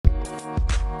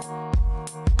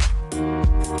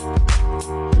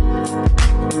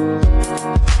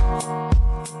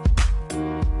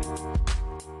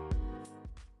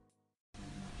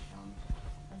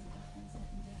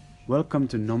Welcome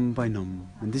to Num by Num,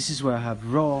 and this is where I have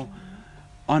raw,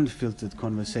 unfiltered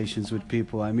conversations with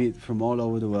people I meet from all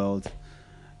over the world.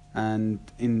 And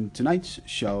in tonight's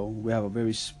show, we have a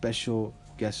very special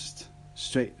guest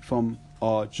straight from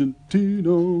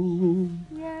Argentina.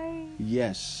 Yay!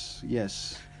 Yes,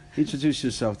 yes. Introduce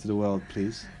yourself to the world,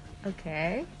 please.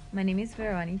 Okay, my name is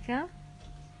Veronica,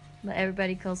 but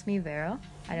everybody calls me Vero.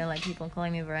 I don't like people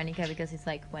calling me Veronica because it's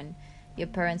like when your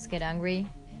parents get angry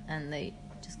and they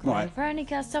just call me Right.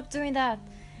 Veronica, stop doing that.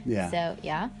 Yeah. So,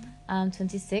 yeah, I'm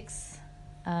 26,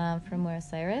 from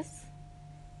Buenos Aires,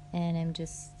 and I'm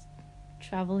just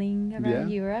traveling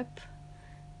around Europe.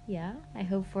 Yeah, I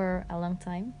hope for a long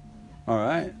time. All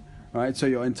right. All right. So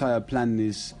your entire plan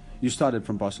is you started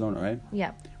from Barcelona, right?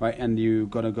 Yeah, Right. And you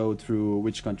gotta go through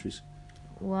which countries?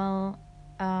 well,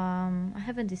 I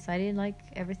haven't decided like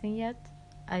everything yet.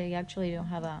 I actually don't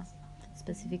have a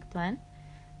specific plan,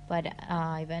 but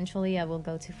eventually I will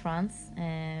go to France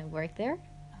and work there.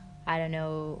 I don't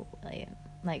know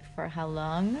like for how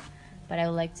long, but I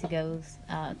would like to go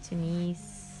to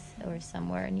Nice or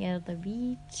somewhere near the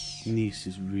beach. Nice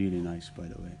is really nice, by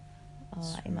the way. Oh,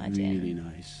 It's I imagine. really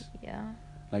nice. Yeah.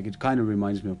 Like it kind of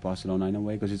reminds me of Barcelona in a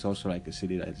way because it's also like a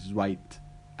city that is right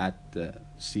at the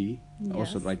sea,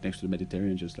 also Yes. right next to the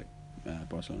Mediterranean, just like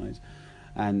Barcelona is,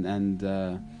 and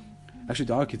actually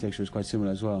the architecture is quite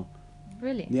similar as well.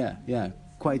 Really? Yeah, yeah,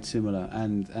 quite similar,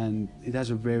 and it has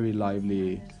a very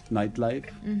lively nightlife,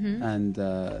 Mm-hmm. and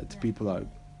the people are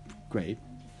great.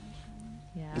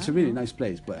 Yeah. It's a really nice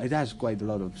place, but it has quite a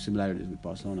lot of similarities with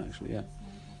Barcelona actually, yeah,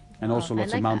 and Oh, also I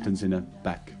lots like of that. mountains in the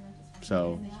back,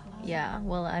 so. Yeah,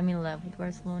 well, I'm in love with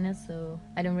Barcelona, so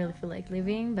I don't really feel like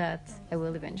leaving, but I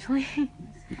will eventually.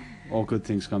 All good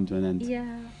things come to an end.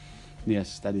 Yeah.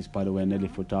 Yes, that is, by the way, a Nelly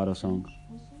Furtado song.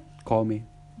 Call Me.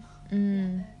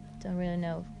 Don't really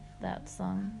know that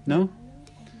song. No?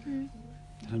 Mm,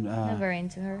 And, Not very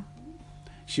into her.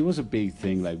 she was a big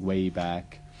thing, like, way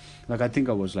back. Like, I think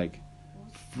I was, like,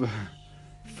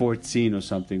 14 or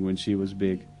something when she was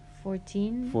big.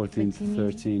 14? 14,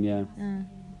 13, yeah.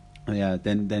 Uh, Yeah,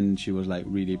 then she was, like,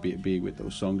 really big with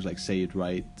those songs, like Say It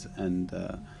Right, and...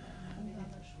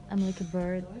 I'm like a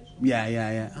bird.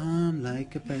 yeah. I'm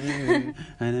like a bird,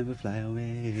 I never fly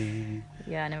away.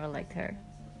 Yeah, I never liked her.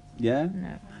 Yeah?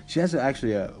 No. She has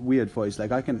actually a weird voice.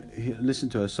 Like I can listen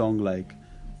to a song like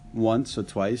once or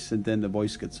twice, and then the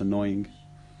voice gets annoying.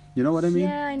 You know what I mean?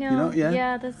 Yeah, I know. You know? Yeah.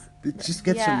 Yeah, that's. It just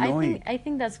gets yeah, annoying. I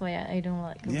think that's why I don't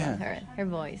like about Yeah. her. Her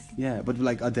voice. Yeah, but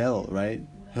like Adele, right?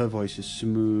 Her voice is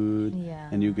smooth, Yeah.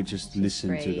 and you could just she's listen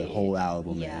to the great. whole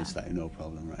album, Yeah. and it's like no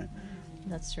problem, right?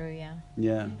 That's true. Yeah,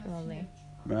 Yeah, probably.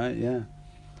 right. Yeah.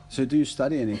 So do you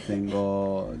study anything,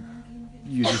 or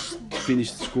you just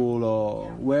finished school, or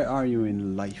where are you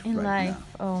in life In right life,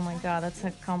 oh my god, that's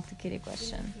a complicated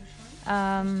question.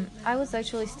 I was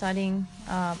actually studying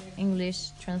English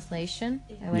translation.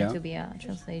 I went Yeah. to be a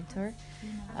translator,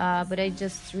 but I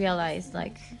just realized,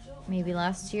 like, maybe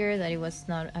last year that it was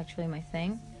not actually my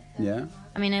thing. now? Yeah.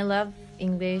 I mean, I love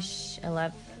English, I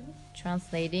love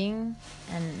translating,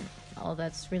 and all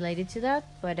that's related to that,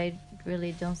 but I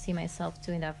really don't see myself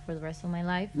doing that for the rest of my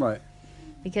life Right.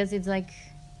 because it's like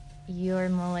you're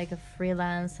more like a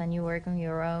freelance and you work on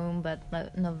your own, but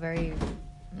not very,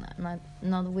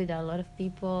 not with a lot of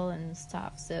people and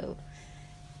stuff. So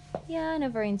yeah, I'm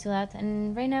not very into that.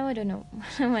 And right now, I don't know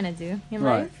what I want to do in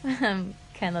Right. life. I'm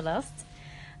kind of lost.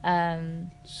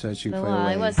 Searching But for well, a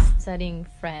way. I was studying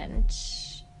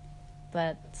French,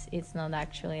 but it's not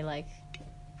actually like,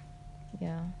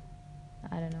 yeah,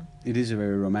 I don't know. It is a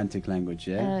very romantic language,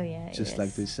 yeah? Oh, yeah, it Just like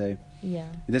is. they say. Yeah.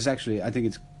 It is actually, I think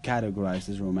it's categorized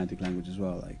as a romantic language as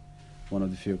well, like one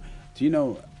of the few. Do you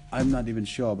know, I'm not even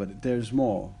sure, but there's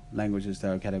more languages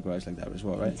that are categorized like that as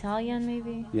well, right? Italian,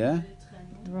 maybe? Yeah?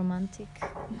 Romantic?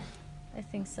 I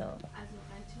think so.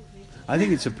 I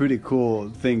think it's a pretty cool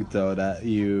thing, though, that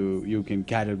you can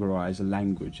categorize a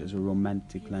language as a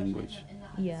romantic language.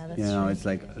 Yeah, that's You know, true. it's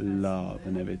like love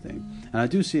and everything. And I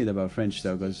do see it about French,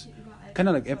 though, because kind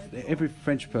of like every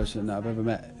French person I've ever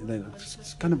met,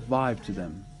 it's kind of vibe to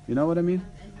them. You know what I mean?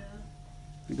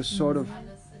 Like a sort of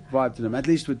vibe to them. At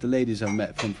least with the ladies I've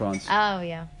met from France, Oh,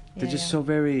 yeah. they're just so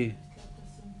very,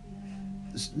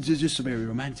 they're just so very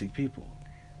romantic people.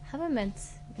 Haven't met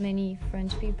many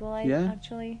French people, Yeah?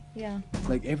 actually. Yeah.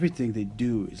 Like everything they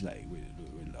do is like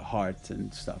with heart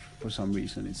and stuff. For some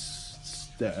reason, it's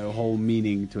a whole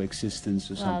meaning to existence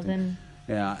or Well, something. then,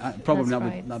 Yeah, probably That's not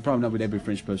right. with probably not with every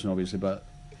French person, obviously, but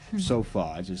so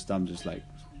far, I'm just like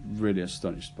really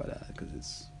astonished by that because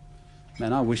it's,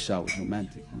 man, I wish I was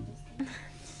romantic.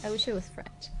 I wish it was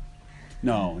French.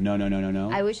 No, no, no, no, no,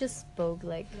 no. I wish I spoke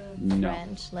like No.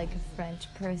 French, like a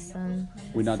French person.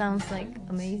 We're not- Sounds like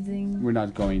amazing. We're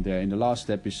not going there. In the last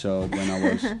episode, when I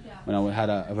was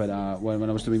when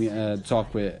I was doing a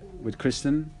talk with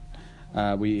Kristen,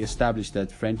 we established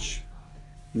that French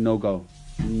no go.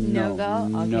 No go?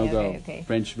 Okay, no go. okay, okay.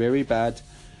 French very bad,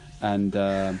 and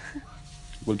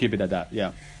we'll keep it at that.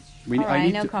 Yeah. All right, I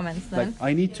need no to, comments then. Like,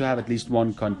 I need to have at least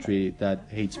one country that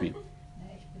hates me.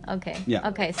 Okay. Yeah.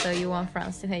 Okay, so you want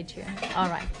France to hate you. All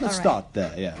right. Let's all right. start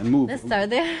there, yeah, and move. Let's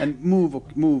start there. And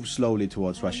move slowly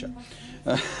towards Russia.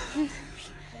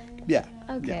 Yeah.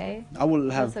 Okay. Yeah. I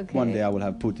will have That's one okay. day. I will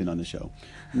have Putin on the show.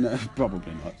 No,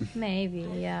 probably not. Maybe,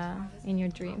 yeah. In your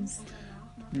dreams.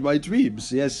 My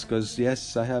dreams, yes, because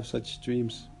yes, I have such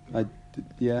dreams.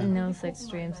 Yeah, No sex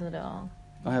dreams at all.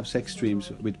 I have sex dreams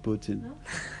with Putin.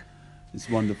 It's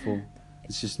wonderful.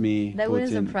 It's just me, That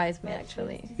wouldn't Putin. surprise me,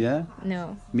 actually. Yeah,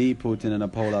 No. me, Putin, and a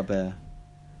polar bear.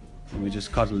 And we're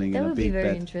just cuddling That in a would be big very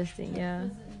bed. interesting, yeah.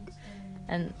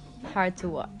 And hard to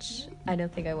watch. I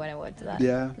don't think I want to watch that.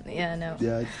 Yeah, Yeah, no.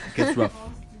 yeah, it gets rough.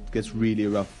 It gets really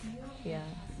rough. Yeah.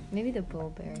 Maybe the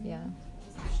bull bear, yeah.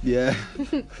 Yeah,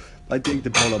 I think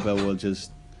the polar bear will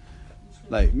just,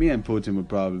 like, me and Putin would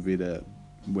probably be the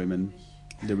women,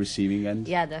 the receiving end.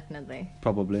 Yeah, definitely.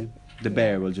 Probably. The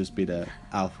bear will just be the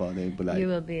alpha. They'll be like, You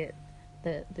will be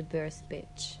the bear's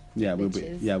bitch. yeah,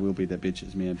 bitches. we'll be the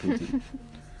bitches, me and Putin,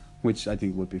 which I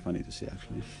think would be funny to see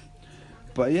actually.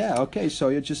 But yeah, okay, so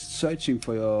you're just searching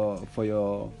for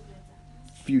your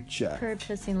future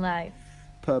Purpose in life.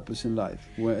 purpose in life,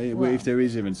 where Well. if there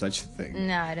is even such a thing.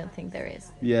 No, I don't think there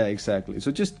is. Yeah, exactly.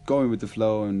 So just going with the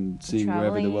flow and seeing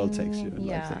wherever the world takes you, and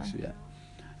life Traveling, takes you. Yeah,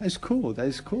 that's cool. That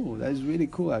is cool. That is really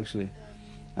cool actually.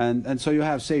 And so you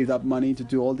have saved up money to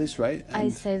do all this, right? I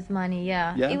And- saved money,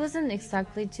 yeah. Yeah? It wasn't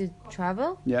exactly to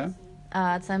travel. Yeah.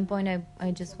 At some point,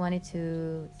 I just wanted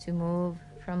to move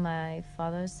from my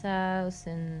father's house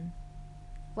and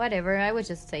whatever. I was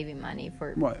just saving money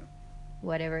for Right.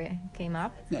 whatever came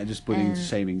up. Yeah, just putting into And-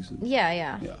 savings. And, Yeah,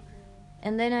 yeah. yeah.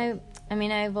 And then I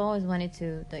mean, I've always wanted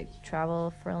to like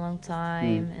travel for a long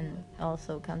time and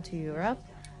also come to Europe.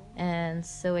 And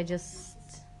so I just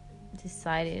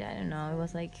decided, I don't know, it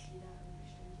was like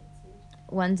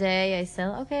one day I said,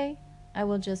 okay, I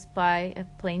will just buy a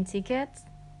plane ticket.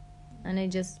 And I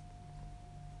just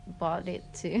bought it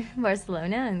to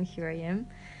Barcelona, and here I am.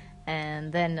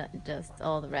 And then just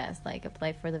all the rest, like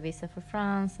apply for the visa for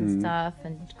France and stuff,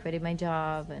 and quitted my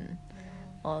job and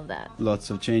all of that. Lots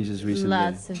of changes recently.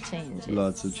 Lots of changes.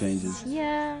 Lots of changes.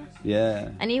 Yeah. Yeah.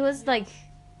 And it was like,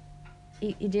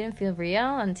 it didn't feel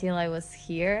real until I was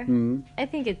here. Mm. I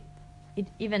think it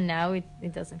even now,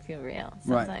 it doesn't feel real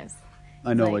Right. sometimes.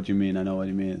 I know Like- what you mean. I know what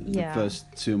you mean. Yeah. The first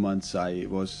 2 months I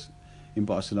was in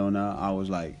Barcelona, I was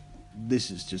like,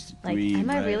 this is just a Like, dream. am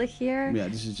I right? really here? Yeah,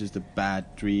 this is just a bad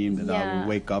dream that I Yeah. will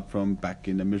wake up from back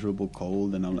in the miserable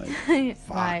cold, and I'm like,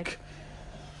 fuck. Right.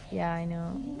 Yeah, I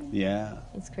know. Yeah.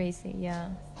 It's crazy, yeah.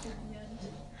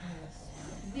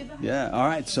 Yeah. All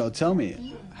right. So tell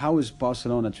me, how has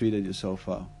Barcelona treated you so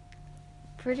far?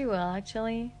 Pretty well,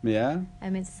 actually. Yeah. I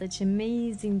met such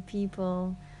amazing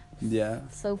people, Yeah.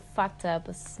 so fucked up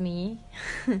as me.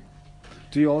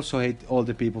 Do you also hate all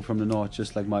the people from the north,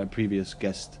 just like my previous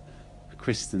guest,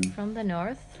 Kristen? From the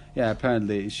north. Yeah,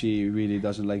 apparently she really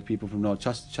doesn't like people from north,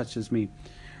 just such as me,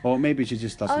 or maybe she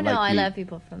just doesn't Oh no, like I me. love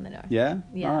people from the north. Yeah.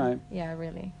 Yeah. All right. Yeah,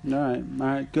 really. All right. All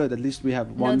right. Good. At least we have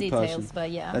No one details, person.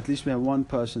 but yeah. At least we have one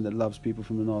person that loves people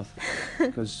from the north.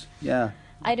 Because yeah,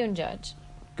 I don't judge.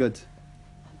 good,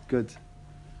 good.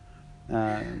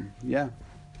 Yeah.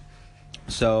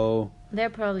 So They're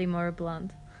probably more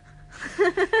blunt.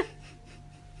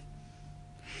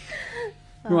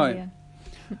 Oh, Right. yeah.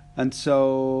 and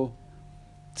so,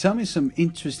 tell me some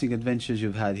interesting adventures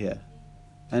you've had here,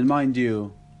 and mind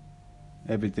you,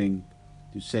 everything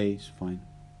you say is fine.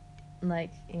 Like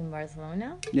in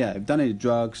Barcelona. Yeah. I've done any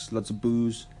drugs, lots of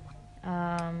booze.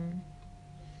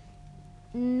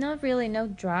 Not really, no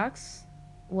drugs.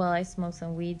 Well, I smoked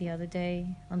some weed the other day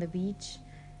on the beach,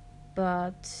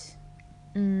 but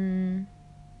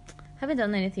haven't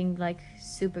done anything like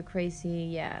super crazy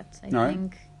yet. I All right.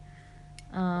 think.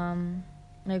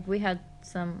 Like we had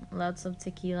lots of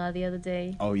tequila the other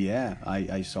day. Oh yeah,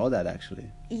 I saw that actually.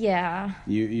 Yeah,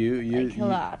 You like a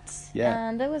lot. yeah.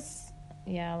 And that was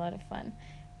a lot of fun.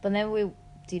 But then we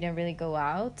didn't really go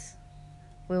out.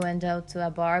 We went out to a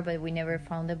bar, but we never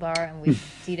found the bar, and we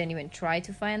didn't even try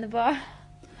to find the bar.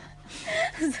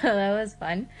 So that was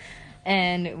fun.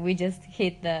 And we just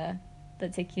hit the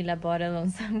tequila bottle on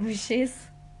some bushes,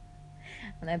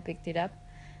 and I picked it up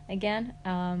again.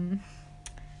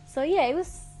 So yeah, it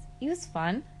was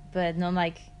fun. but not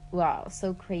like wow,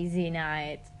 so crazy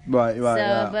night. Right, right, So,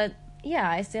 yeah. but yeah,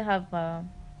 I still have.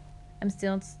 I'm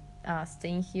still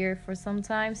staying here for some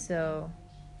time, so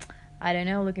I don't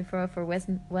know. Looking forward for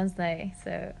Wednesday.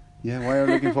 So Yeah, why are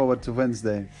you looking forward to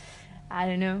Wednesday? I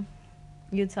don't know.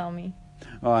 You tell me.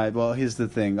 All right. Well, here's the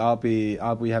thing. I'll be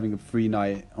having a free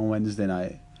night on Wednesday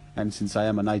night, and since I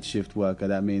am a night shift worker,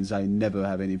 that means I never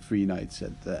have any free nights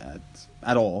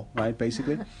at all. Right,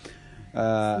 basically.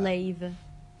 Slave.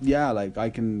 Yeah, like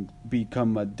I can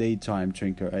become a daytime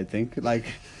drinker. I think. Like,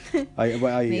 I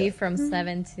Maybe from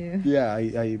 7 to yeah,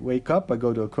 I wake up, I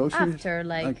go to a grocery. after,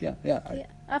 like yeah, yeah,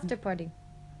 after party.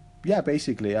 yeah,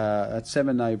 basically. At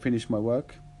 7 I finish my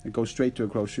work. I go straight to a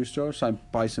grocery store, so I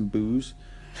buy some booze,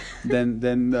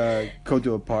 then go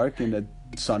to a park in the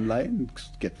sunlight and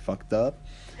get fucked up.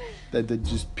 Then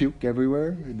just puke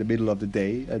everywhere in the middle of the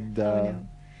day and No.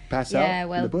 pass Yeah, out in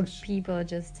well, the bush. people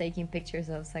just taking pictures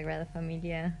of Sagrada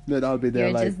Familia. Then I'll be there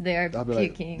You're like just there I'll be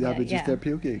like, puking. I'll be just there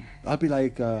puking. I'll be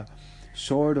like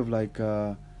sort of like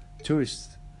a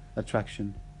tourist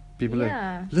attraction. People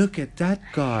Yeah. like, look at that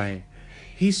guy.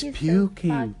 He's He's so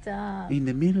puking fucked up. in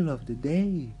the middle of the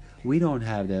day. We don't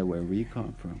have that where we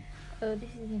come from. Oh,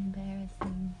 this is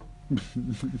embarrassing.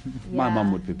 My Yeah,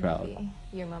 mom would be proud. maybe.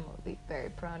 Your mom would be very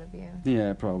proud of you.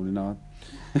 Yeah, probably not.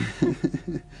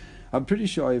 I'm pretty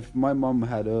sure if my mom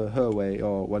had her way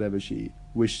or whatever she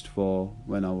wished for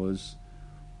when I was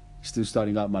still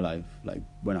starting out my life, like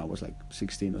when I was like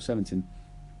 16 or 17,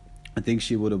 I think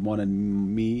she would have wanted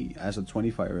me as a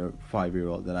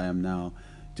 25-year-old that I am now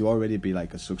to already be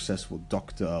like a successful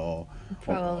doctor or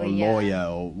Probably, yeah. lawyer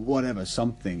or whatever,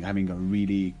 something, having a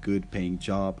really good paying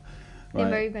job. The Right?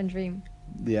 American dream.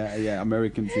 Yeah,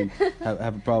 American dream.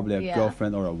 have probably a Yeah.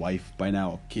 girlfriend or a wife by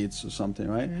now, or kids or something,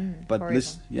 right? But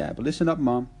horrible. listen up,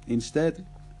 mom. Instead,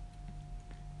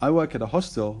 I work at a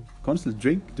hostel, constantly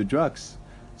drink, do drugs,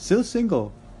 still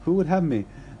single. Who would have me?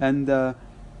 And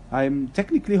I'm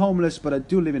technically homeless, but I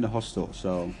do live in a hostel,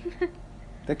 so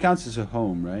that counts as a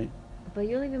home, right? But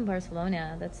you live in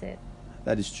Barcelona, that's it.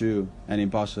 That is true. And in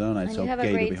Barcelona, it's And you have okay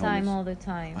a to be great time homeless. all the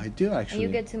time. I do And actually. you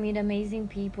get to meet amazing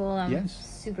people, Yes.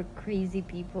 super crazy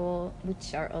people,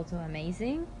 which are also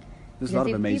amazing. There's a lot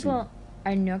of if amazing. people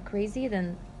are not crazy,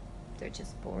 then they're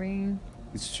just boring.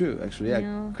 It's true, actually. Yeah, you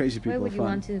know? crazy people Why would are you fun.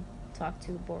 want to talk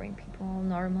to boring people?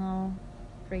 Normal,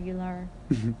 regular.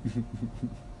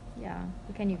 Yeah.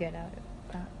 What can you get out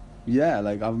of that? Yeah,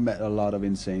 like I've met a lot of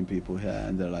insane people here,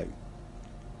 and they're like,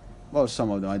 well, some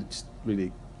of them I just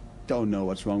really don't know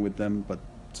what's wrong with them, but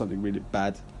something really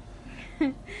bad.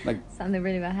 Like, Something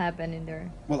really bad happened in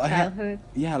their well, childhood.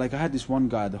 yeah, like I had this one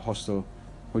guy at the hostel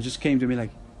who just came to me like,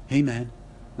 "Hey, man,"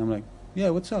 and I'm like, "Yeah,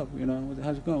 what's up? You know,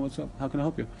 how's it going? What's up? How can I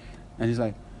help you?" And he's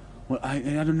like, "Well, I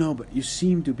don't know, but you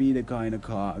seem to be the guy in the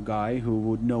car, a guy who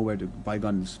would know where to buy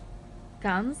guns.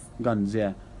 Guns? Guns,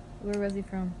 yeah." Where was he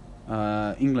from?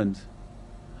 England.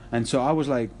 And so I was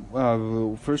like,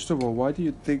 first of all, why do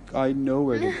you think I know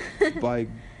where to buy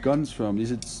guns from?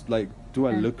 Is it like, do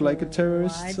I And look like a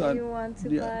terrorist? Why do you want to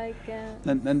yeah. buy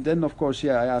guns? And then, of course,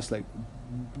 yeah, I asked, like,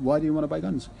 why do you want to buy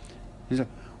guns? He's like,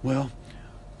 well,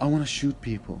 I want to shoot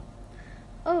people.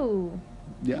 Oh.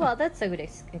 Yeah. Well, that's a good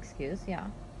excuse, yeah.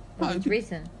 Well, Good it-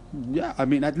 reason. Yeah, I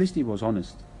mean, at least he was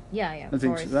honest. Yeah, yeah, I of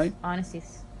think course. so, right? Honesty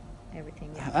is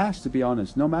everything, yeah. Has to be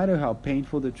honest. No matter how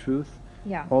painful the truth,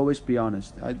 Yeah. always be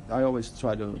honest. I always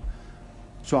try to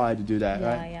do that, Yeah,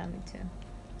 right? yeah, me too.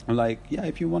 And like, yeah,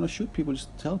 if you want to shoot people, just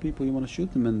tell people you want to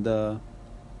shoot them, and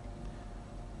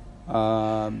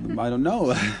I don't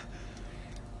know.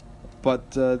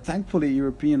 But thankfully,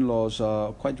 European laws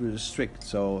are quite really strict,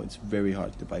 so it's very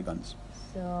hard to buy guns.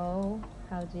 So,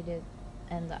 how did it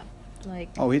end up? Like,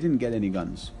 Oh, he didn't get any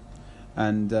guns,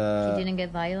 and he didn't get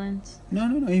violent?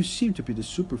 no, he seemed to be the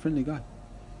super friendly guy,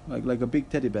 like a big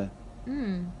teddy bear.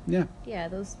 Hmm. Yeah, Yeah,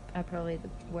 those are probably the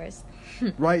worst.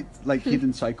 right, like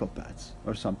hidden psychopaths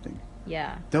or something.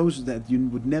 Yeah. Those that you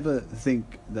would never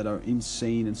think that are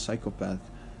insane and psychopaths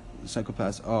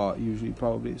are usually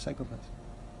probably psychopaths.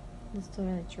 That's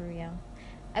totally true, yeah.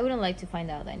 I wouldn't like to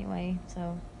find out anyway,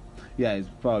 so. Yeah, it's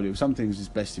probably some things is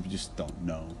best if you just don't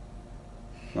know,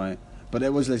 right? But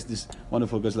it was like this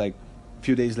wonderful because like a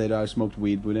few days later I smoked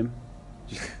weed with him,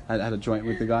 just had a joint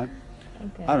with the guy.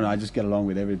 Okay. I don't know, I just get along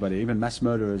with everybody, even mass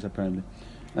murderers apparently.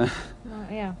 Oh,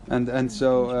 yeah. And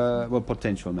so well,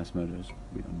 potential mass murderers,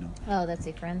 we don't know. Oh, that's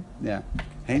different. Yeah,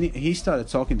 and he started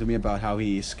talking to me about how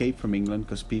he escaped from England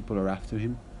because people are after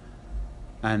him,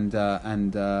 and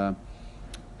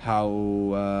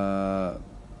how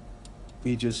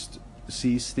he just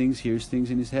sees things, hears things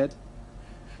in his head,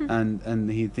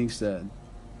 and he thinks that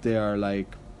they are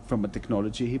like from a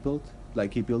technology he built,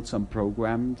 like he built some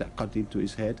program that got into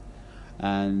his head,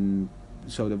 and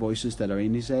so the voices that are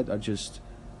in his head are just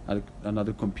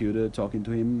another computer talking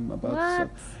to him about What? stuff.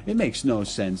 It makes no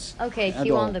sense. Okay, at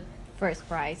he won all. the first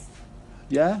prize.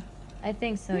 Yeah, I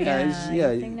think so. Yeah, Yeah. it's-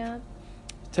 yeah, You think not?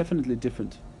 definitely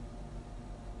different.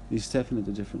 He's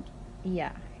definitely different.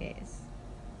 Yeah, he is.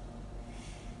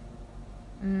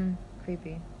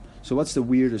 Creepy. So what's the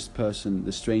weirdest person,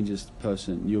 the strangest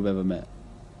person you've ever met?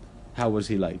 How was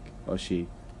he like, or she?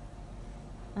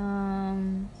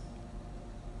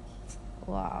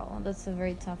 Wow, that's a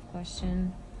very tough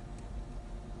question.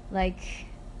 Like,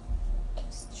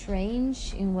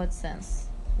 strange in what sense?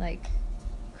 Like,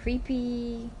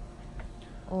 creepy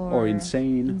Or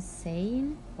insane,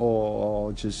 Insane?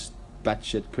 or just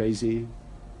batshit crazy?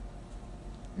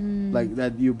 Mm, Like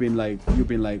that you've been like,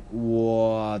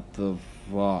 what the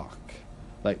fuck?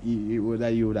 Like you would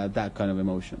have that kind of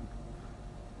emotion.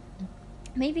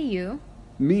 maybe you.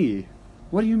 Me?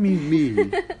 What do you mean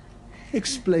me?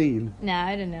 Explain. Nah,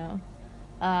 I don't know.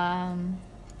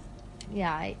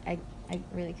 Yeah, I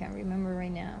really can't remember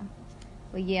right now.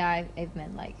 But yeah, I've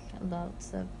met like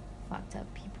lots of fucked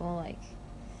up people, like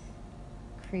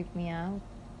creep me out.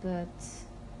 But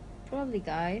probably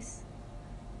guys,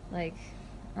 like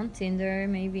on Tinder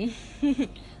maybe.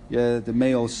 Yeah, the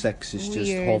male sex is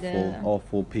just Weird,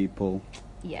 awful people.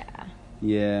 Yeah.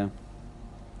 Yeah,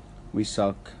 we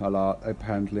suck a lot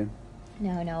apparently.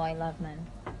 No, I love men.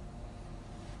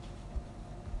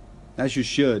 As you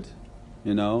should,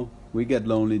 you know. We get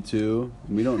lonely too.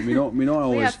 We don't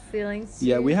always. We have feelings.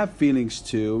 Yeah, too. we have feelings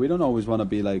too. We don't always want to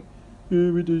be like,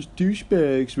 we're just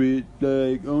douchebags. We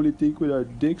like only think with our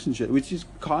dicks and shit, which is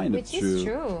kind of Which true. is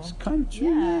true. It's kind of true.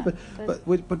 Yeah, Yeah, but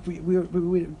we're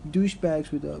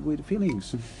douchebags with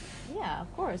feelings. Yeah,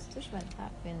 of course. Douchebags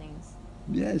have feelings.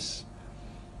 Yes.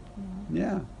 Yeah,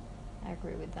 Yeah. I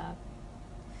agree with that.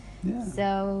 Yeah.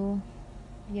 So,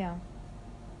 yeah.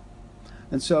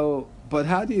 And so, but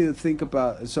how do you think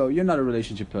about? So you're not a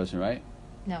relationship person, right?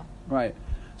 No. Right.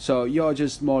 So you're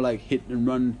just more like hit and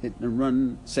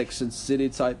run, Sex and City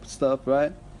type stuff,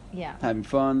 right? Yeah. Having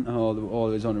fun,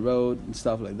 always on the road and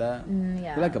stuff like that.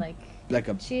 Yeah. Like a- like Like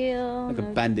a chill. like a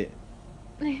bandit.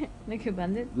 Like a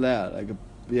bandit.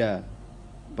 Yeah,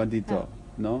 bandito. Oh.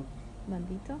 No,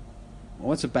 Bandito.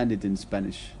 what's a bandit in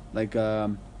Spanish? Like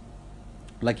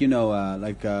like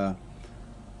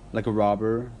like a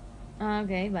robber.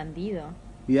 Okay, bandido.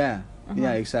 Yeah, yeah,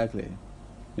 Uh-huh. exactly.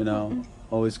 You know,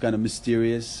 always kind of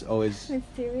mysterious, always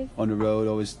Mysterious. on the road,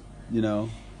 always Yeah,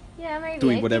 Yeah, maybe.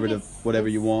 doing I whatever think whatever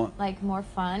you it's, want. Like more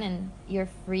fun and you're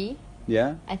free.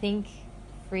 Yeah, I think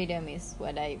freedom is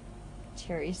what I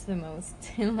cherish the most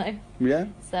in life. yeah,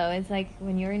 So it's like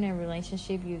when you're in a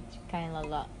relationship, you kind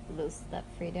of lose that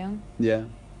freedom, yeah.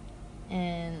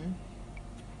 and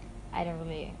I don't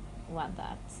really want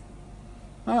that.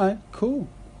 All right, cool,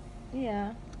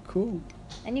 Yeah, cool.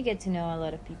 and you get to know a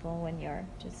lot of people when you're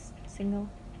just single.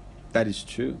 That is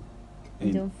true. You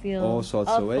In don't feel all sorts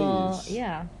of awful. ways.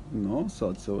 Yeah, In all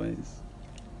sorts of ways.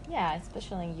 yeah,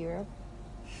 especially in Europe.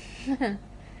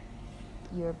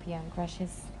 European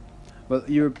crushes. Well,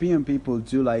 European people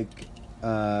do like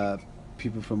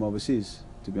people from overseas.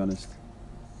 To be honest,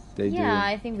 they Yeah, do.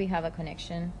 I think we have a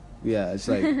connection. Yeah, it's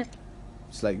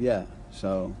like yeah.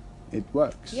 So it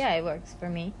works. Yeah, it works for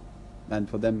me And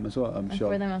for them as well, I'm and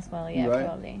sure. for them as well. Yeah, Right?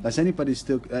 probably. Has anybody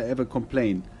still ever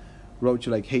complained, wrote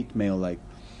you like hate mail, like,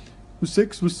 the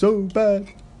sex was so bad,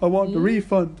 I want a Me?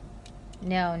 refund?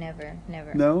 No, never.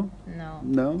 No? No.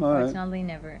 No? All right. Fortunately,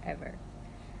 never, ever.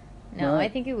 No, Right. I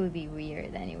think it would be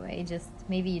weird anyway. Just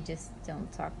maybe you just don't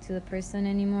talk to the person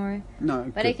anymore. No.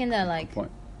 But I can good like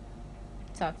point.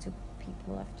 talk to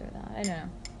people after that. I don't know.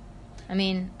 I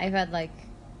mean, I've had like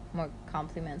more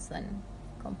compliments than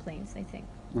complaints, I think.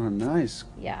 Oh, nice.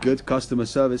 Yeah. Good customer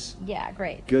service. Yeah,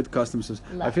 great. Good customer service.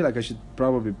 I Love feel it. like I should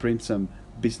probably print some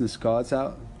business cards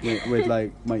out with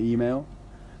like my email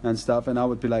and stuff, and I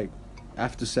would be like,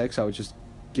 after sex, I would just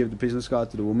give the business card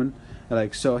to the woman, and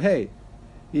like, so hey,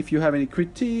 if you have any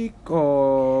critique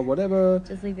or whatever,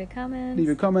 Just leave a comment. leave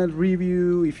a comment,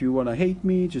 review. If you want to hate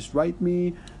me, just write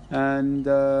me, and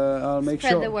I'll make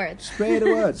Spread sure. the word. Spread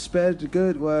the word. Spread the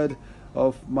good word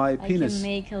of my I penis. can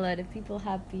make a lot of people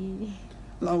happy.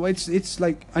 No, it's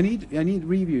like I need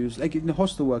reviews. Like in the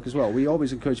hostel work as well, we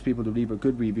always encourage people to leave a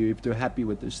good review if they're happy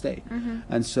with their stay. Mhm.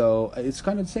 And so it's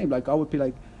kind of the same. Like I would be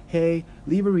like, hey,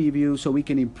 leave a review so we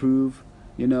can improve.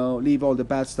 You know, leave all the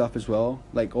bad stuff as well,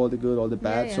 like all the good, all the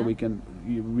bad, so yeah. we can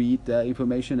read the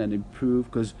information and improve.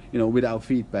 Because without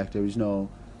feedback, there is no.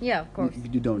 Yeah, of course.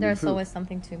 You don't There's improve. always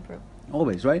something to improve.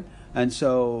 Always, right? And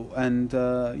so, and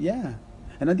yeah.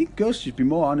 And I think girls should be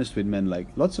more honest with men. Like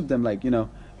lots of them, like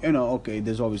okay,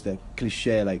 there's always that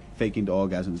cliche like faking the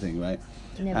orgasm thing, right?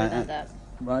 Never done that.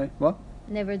 Right? What?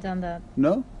 Never done that.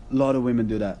 No? A lot of women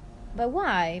do that. But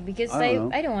why? Because I don't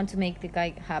know. I don't want to make the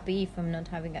guy happy if I'm not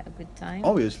having a good time.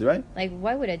 Obviously, right? Like,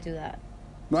 why would I do that?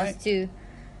 Right. Just to,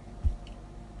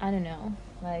 I don't know,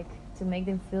 like to make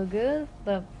them feel good.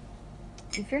 But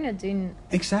if you're not doing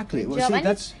Exactly. a Well, job, see, and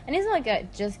that's it's not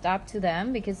like just up to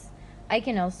them, because I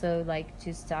can also like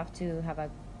just have to have a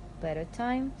better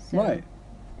time. So right.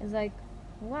 it's like,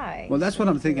 why? Well, that's what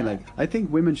would I'm you do thinking. that? Like, I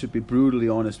think women should be brutally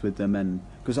honest with their men,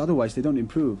 because otherwise they don't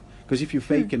improve. Because if you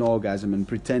fake an orgasm and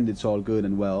pretend it's all good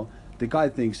and well, the guy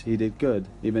thinks he did good,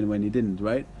 even when he didn't,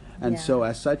 right? And so, Yeah.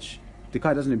 as such, the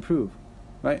guy doesn't improve,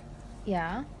 right?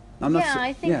 Yeah. I'm not yeah, sa-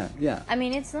 I think. yeah. I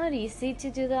mean, it's not easy to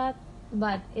do that,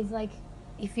 but it's like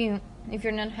if you're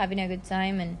not having a good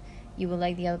time and you would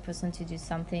like the other person to do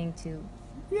something to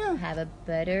Yeah. have a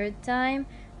better time,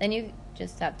 then you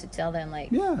just have to tell them like,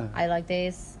 Yeah. I like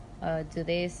this, do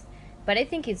this. But I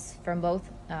think it's from both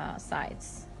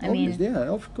sides. I mean,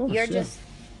 Yeah, of course. you're yeah. just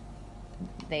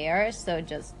there, so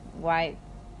just why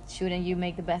shouldn't you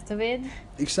make the best of it?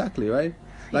 Exactly, right?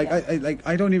 Like Yeah.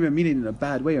 I don't even mean it in a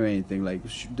bad way or anything. Like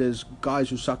there's guys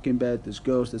who suck in bed, there's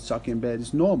girls that suck in bed.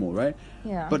 It's normal, right?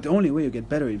 Yeah. But the only way you get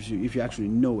better is if you actually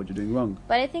know what you're doing wrong.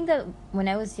 But I think that when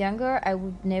I was younger, I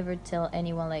would never tell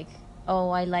anyone like, "Oh,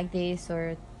 I like this,"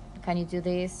 or "Can you do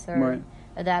this?" or Right.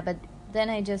 that. But then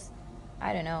I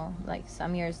don't know, like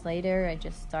some years later, I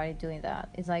just started doing that.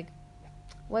 It's like,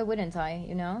 why wouldn't I?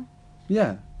 You know?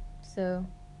 Yeah, So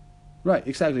right,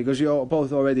 exactly. Because you're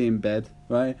both already in bed,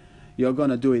 right? You're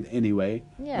gonna do it anyway,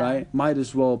 Yeah. right? Might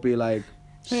as well be like,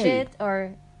 hey, shit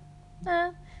or,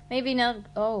 maybe not.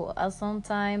 Oh, a some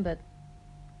time, but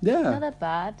yeah, not that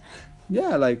bad.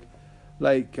 yeah, like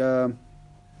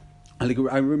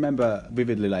I remember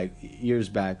vividly, like years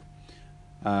back,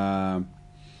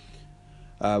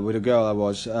 with a girl I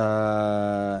was,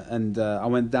 and I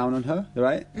went down on her,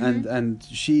 right? And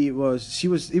it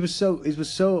was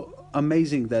so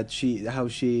amazing that how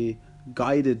she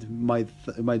guided my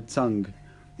tongue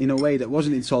in a way that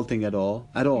wasn't insulting at all.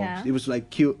 Yeah. It was like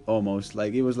cute almost,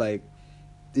 like it was like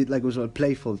it was a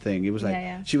playful thing. It was like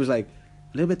Yeah. she was like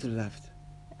a little bit to the left,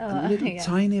 Oh, a little yeah.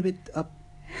 tiny bit up.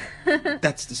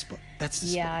 That's the spot. That's the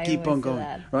Yeah, spot. I Keep always on do going,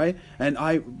 that. right? And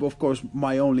of course,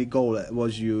 my only goal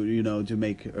was to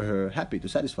make her happy, to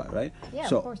satisfy, right? Yeah,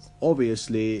 so of course.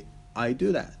 obviously, I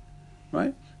do that,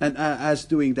 right? And as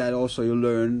doing that, also you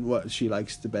learn what she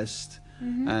likes the best,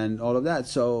 Mm-hmm. and all of that.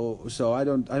 So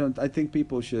I think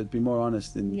people should be more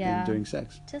honest in Yeah. doing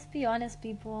sex. Just be honest,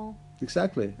 people,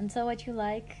 Exactly. and tell what you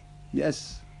like.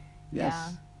 Yes. Yes.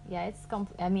 Yeah, it's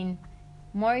I mean,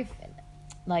 more if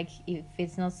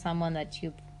it's not someone that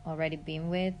you've already been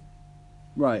with,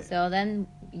 Right. so then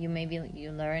you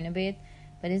learn a bit,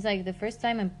 but it's like the first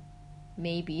time and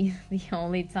maybe the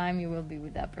only time you will be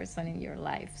with that person in your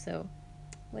life. So,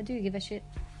 what do you give a shit?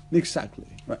 Exactly.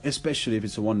 Right. Especially if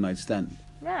it's a one night stand.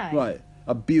 Right. Right.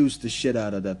 Abuse the shit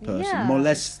out of that person. Yeah.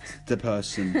 Molest the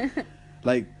person.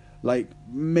 like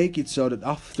make it so that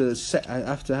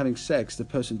after having sex, the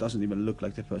person doesn't even look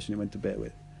like the person you went to bed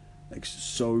with. Like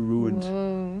so ruined.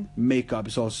 Whoa. Makeup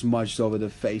is all smudged over the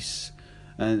face,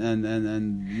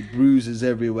 and bruises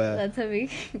everywhere. That's a bit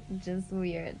just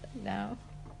weird now.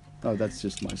 Oh, that's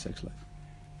just my sex life.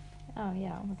 Oh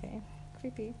yeah, okay,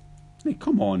 creepy. Hey,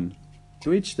 come on.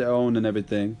 To each their own and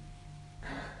everything.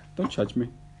 Don't judge me.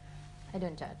 I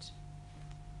don't judge.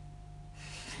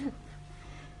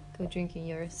 Go drinking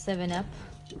your 7-Up.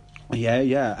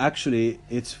 Yeah. Actually,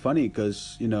 it's funny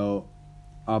because,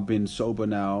 I've been sober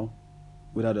now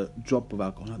without a drop of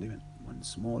alcohol, not even one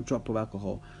small drop of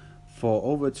alcohol, for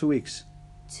over 2 weeks.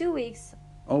 2 weeks.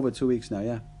 Over 2 weeks now,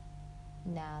 yeah.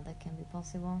 Nah, that can be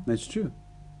possible. That's true.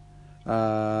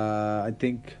 I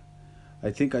think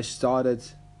I started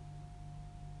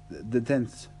the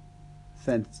 10th.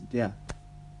 10th, yeah.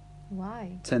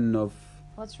 Why? 10 of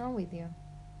What's wrong with you?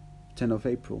 10 of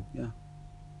April, yeah.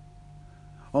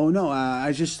 Oh no,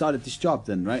 I just started this job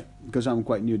then, right? Because I'm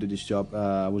quite new to this job.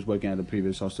 I was working at a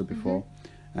previous hostel before.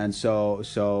 And so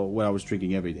when I was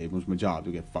drinking every day, it was my job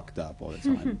to get fucked up all the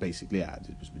time. Basically, yeah,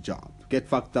 it was my job. Get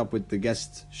fucked up with the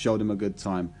guests, show them a good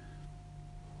time.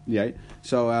 Yeah.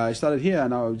 So I started here,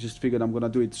 and I just figured I'm gonna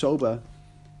do it sober,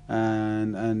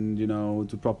 and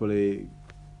to properly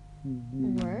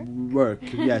work.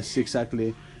 Yes,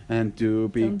 exactly, and to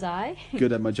be Don't die.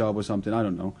 good at my job or something. I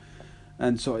don't know.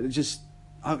 And so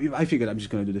I figured I'm just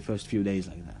gonna do the first few days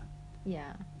like that.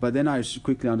 Yeah. But then I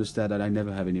quickly understood that I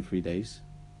never have any free days,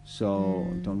 so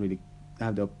don't really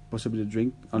have the possibility to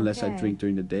drink unless I Okay. drink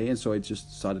during the day, and so it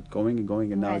just started going and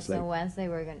going, and now Right, it's so like Wednesday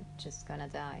we're just gonna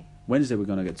die. Wednesday we're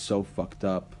gonna get so fucked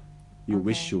up. You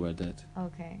wish Okay. you were dead.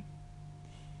 Okay.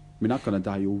 We're not gonna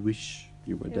die. You wish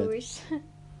you were I dead. wish.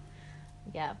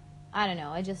 Yeah, I don't know.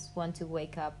 I just want to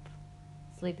wake up,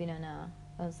 sleeping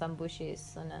on some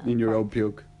bushes on a In your park. own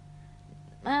puke.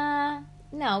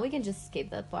 No, we can just skip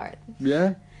that part.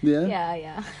 Yeah. Yeah.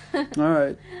 Yeah. All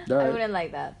right. All I right. wouldn't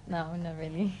like that. No, not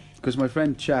really. Because my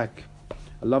friend Jack,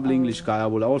 a lovely Oh. English guy, I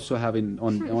will also have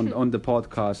on the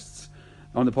podcasts.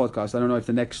 On the podcast, I don't know if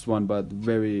the next one, but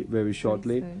very very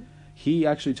shortly. Very soon. He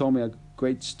actually told me a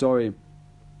great story,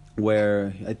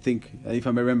 where I think, if I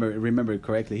remember it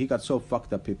correctly, he got so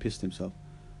fucked up he pissed himself.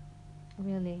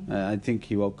 Really? I think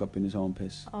he woke up in his own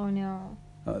piss. Oh no.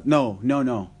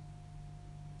 No.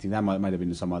 I think that might have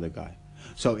been some other guy.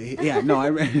 So yeah, no, I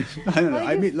don't know. Well,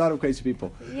 I you- meet a lot of crazy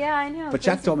people. Yeah, I know. But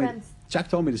Jack crazy told me friends. Jack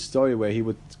told me the story where he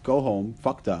would go home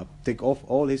fucked up, take off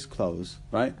all his clothes,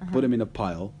 right, Uh-huh. put them in a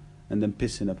pile, and then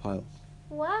piss in a pile.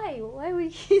 Why? Why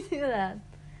would he do that?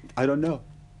 I don't know.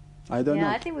 I don't yeah, know.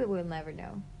 I think we will never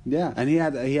know. Yeah, and he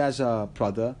has a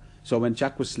brother. So when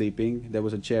Jack was sleeping, there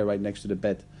was a chair right next to the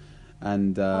bed,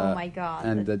 and Oh my God,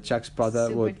 and Jack's brother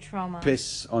Super would trauma.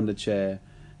 piss on the chair,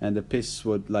 and the piss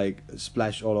would like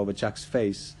splash all over Jack's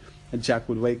face, and Jack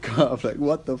would wake up like,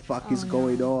 what the fuck is Oh,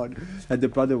 going no. on? And the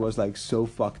brother was like so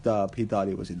fucked up, he thought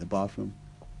he was in the bathroom.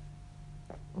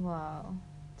 Wow.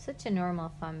 Such a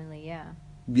normal family, yeah.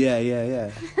 Yeah.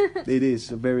 It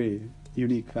is a very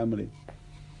unique family.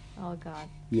 Oh God.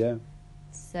 Yeah.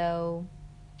 So,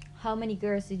 how many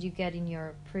girls did you get in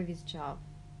your previous job?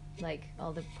 Like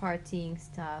all the partying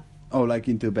stuff. Oh, like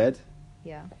into bed?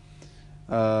 Yeah.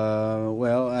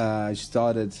 Well, I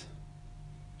started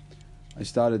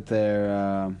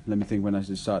there. Let me think when I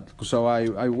started. So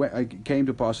I came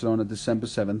to Barcelona December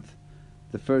 7th.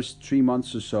 The first 3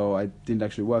 months or so, I didn't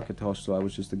actually work at the hostel. I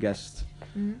was just a guest.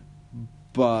 Hmm.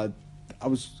 But I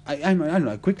don't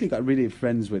know. I quickly got really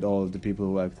friends with all the people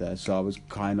who worked there. So I was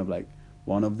kind of like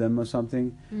one of them or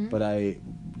something. Mhm. But I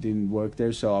didn't work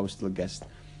there, so I was still a guest.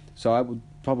 So I would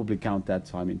probably count that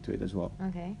time into it as well.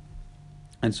 Okay.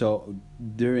 And so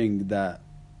during that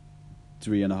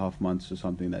 3.5 months or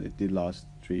something that it did last,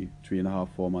 3.5,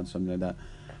 4 months, something like that.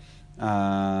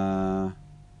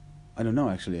 I don't know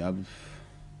actually. I've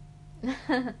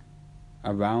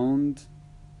around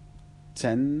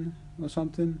 10 or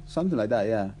something like that.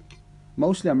 Yeah,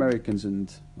 mostly Americans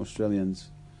and Australians.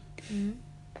 Mhm.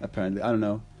 Apparently, I don't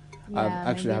know. Yeah,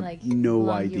 actually maybe have like no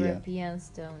blonde idea.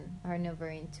 Europeans are not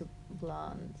very into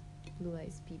blonde,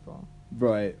 blue-eyed people.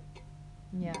 Right?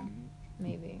 Yeah,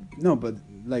 maybe. No, but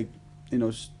like in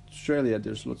Australia,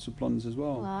 there's lots of blondes as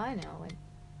Well, well. I know, like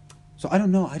So I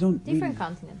don't know. I don't different really,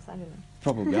 continents. I don't know.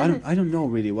 probably. I don't know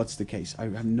really what's the case. I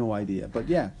have no idea. But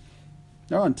yeah,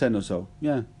 around 10 or so.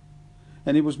 Yeah,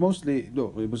 and it was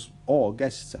it was all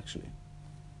guests actually.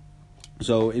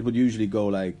 So it would usually go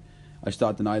like, I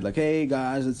start the night like, hey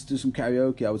guys, let's do some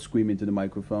karaoke. I would scream into the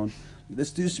microphone,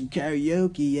 let's do some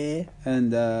karaoke, yeah,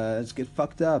 and let's get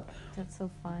fucked up. That's so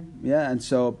fun. Yeah, and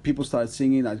so people started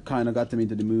singing. I kind of got them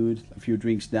into the mood. A few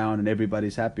drinks down, and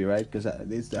everybody's happy, right? Because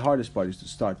it's the hardest part is to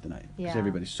start the night. Because Yeah.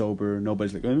 everybody's sober.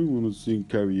 Nobody's like, I don't want to sing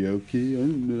karaoke.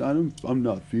 I'm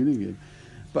not feeling it.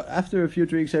 But after a few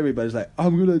drinks, everybody's like,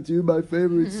 I'm gonna do my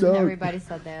favorite song. Everybody's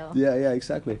Adele. Yeah,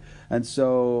 exactly. And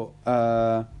so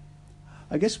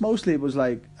I guess mostly it was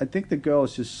like, I think the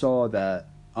girls just saw that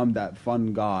I'm that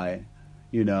fun guy,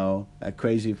 you know, that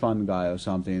crazy fun guy or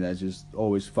something that's just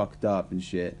always fucked up and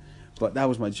shit. But that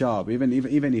was my job.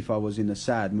 Even if I was in a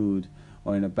sad mood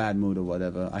or in a bad mood or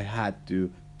whatever, I had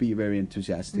to be very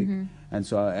enthusiastic. Mhm. And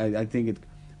so I think it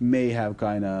may have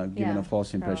kind of given Yeah, a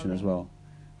false impression as probably. well.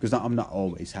 Because I'm not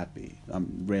always happy.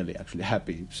 I'm rarely actually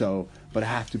happy. So, but I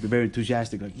have to be very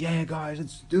enthusiastic. Like, yeah, guys,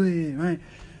 let's do it, right?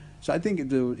 So I think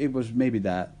it was maybe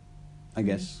that, I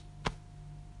guess,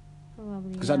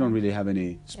 Probably. because I don't really have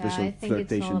any special Yeah, I think it's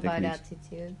flirtation all about techniques.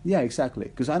 attitude. Yeah, exactly.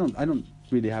 Because I don't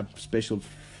really have special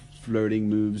flirting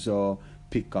moves or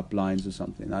pick-up lines or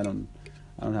something. I don't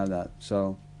have that.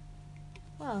 So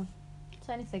Well,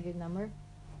 10 is a good number.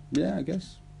 yeah, I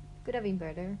guess. Could have been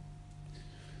better.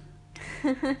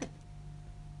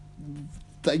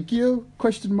 Thank you?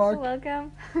 Question mark? You're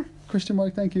welcome. Question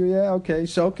mark? Thank you. Yeah. Okay.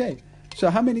 So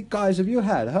how many guys have you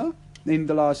had, huh? In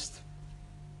the last,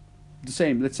 the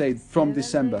same. Let's say from 7,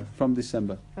 December. maybe? From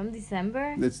December. From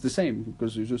December? It's the same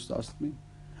because you just asked me.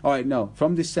 All right. No,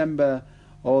 from December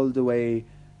all the way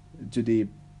to the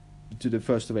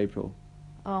 1st of April.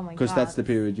 Oh my god. Because that's the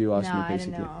period you asked no, me,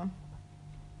 basically. I don't know.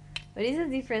 But it's a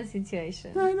different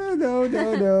situation.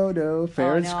 No.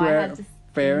 Fair Oh, and no, I square. had to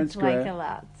Fair and think like square. a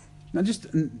lot. Now, just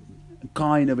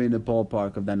kind of in the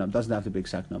ballpark of that number. Doesn't have to be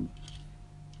exact number.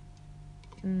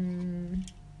 Mm,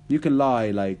 You can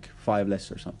lie like 5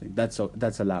 less or something. That's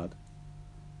allowed.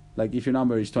 Like if your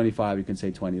number is 25, you can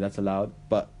say 20. That's allowed.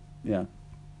 But yeah,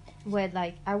 wait,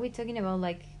 like, are we talking about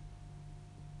like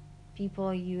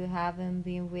people you haven't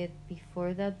been with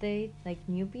before that date, like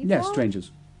new people? yeah,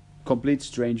 strangers, complete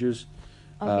strangers.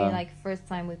 Okay, like first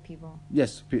time with people.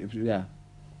 Yes, yeah.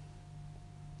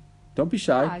 Don't be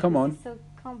shy. Yeah, Come 'cause on. It's so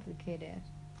complicated.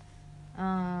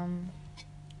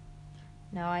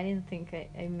 No, I didn't think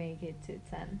I make it to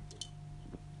 10.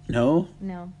 No.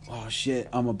 No. Oh shit!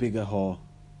 I'm a bigger whore.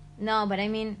 No, but I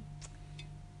mean,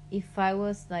 if I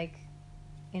was like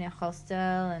in a hostel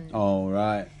and Oh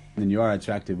right. Then you are an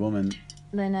attractive woman.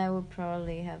 then I would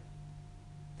probably have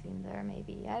been there.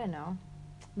 Maybe, I don't know,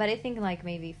 but I think like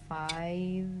maybe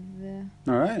 5.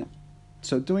 All right.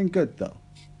 So doing good though.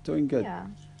 Doing good. Yeah,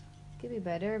 could be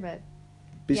better, but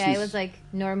Business. yeah, it was like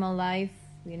normal life,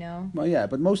 you know. Well, yeah,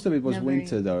 but most of it was Never-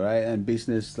 winter though, right? And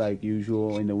business, like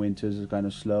usual, in the winters is kind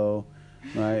of slow,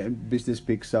 right? And business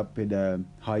picks up in the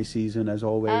high season as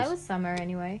always. It was summer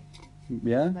anyway,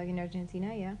 Yeah. back in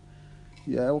Argentina. Yeah,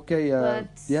 Yeah. Okay. but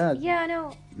yeah. yeah,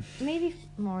 no, maybe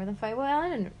more than 5. Well,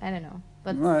 I don't know,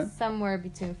 but Right. somewhere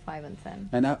between 5 and 10.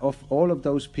 And of all of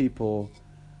those people,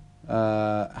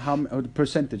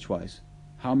 percentage-wise,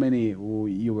 how many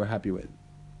you were happy with?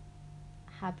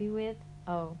 Happy with?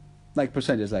 Oh, Like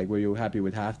percentage, like were you happy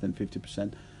with half, then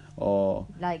 50%, or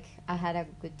like I had a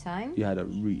good time. you had a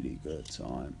really good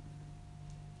time?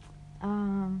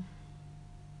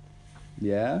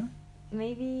 Yeah.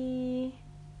 Maybe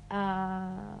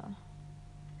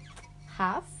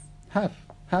half.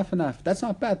 Half and half. That's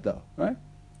not bad though, right?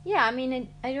 Yeah, I mean,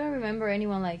 I don't remember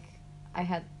anyone like I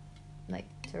had like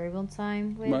terrible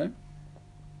time with. Right.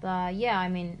 But yeah, I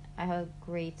mean, I had a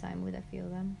great time with a few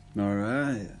of them. All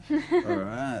right. All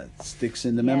right. Sticks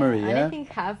in the Yeah, memory, and yeah? I think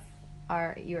half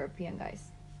are European guys.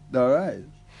 All right.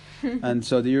 And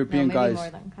so the European no, maybe guys, more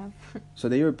than half. so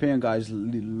the European guys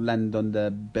land on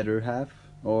the better half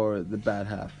or the bad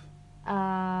half?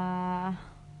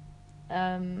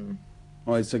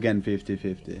 Or it's again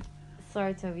 50-50?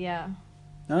 Sort of, yeah.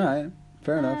 All right.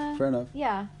 Fair enough. Fair enough.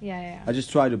 Yeah. I just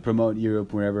try to promote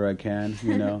Europe wherever I can,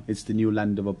 you know. It's the new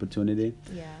land of opportunity.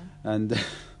 Yeah. And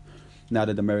now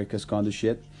that America's gone to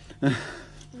shit.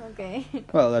 Okay.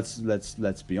 Well,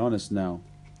 let's be honest now.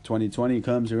 2020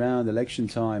 comes around, election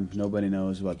time. Nobody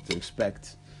knows what to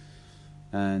expect,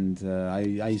 and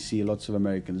I see lots of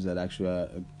Americans that actually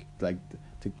like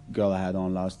the girl I had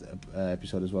on last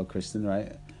episode as well, Kristen,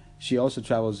 right? She also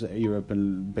travels Europe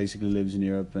and basically lives in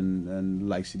Europe and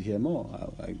likes it here more,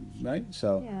 right?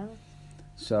 So Yeah.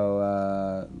 so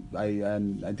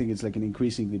I think it's like an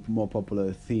increasingly more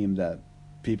popular theme that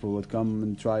people would come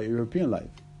and try European life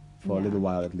for a Yeah. little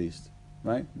while at least,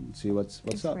 right? And see what's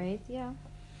It's up. great, yeah.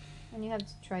 And you have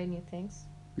to try new things.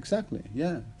 Exactly.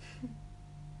 Yeah.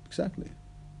 Exactly.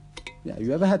 Yeah.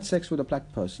 You ever had sex with a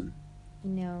black person?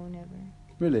 No, never.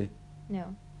 Really?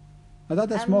 No. I thought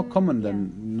that's more common yeah.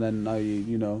 than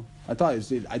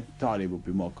I thought it would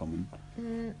be more common.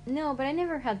 No, but I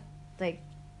never had like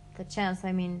the chance.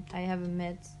 I mean, I haven't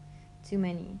met too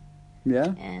many,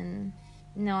 Yeah. and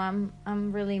no,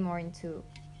 I'm really more into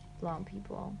blonde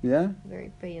people, Yeah.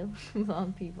 very pale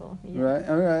blonde people. Yeah. Right.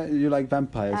 All right. You like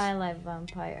vampires? I like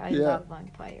vampire. I Yeah. love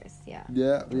vampires. Yeah.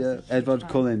 Yeah. I was Yeah. a huge Edward fan.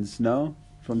 Cullen, no,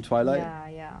 from Twilight.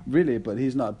 Yeah. Really, but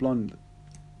he's not blonde.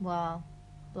 Well,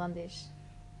 blondish.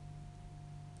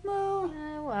 No.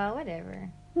 Well, whatever.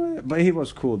 But he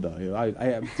was cool though.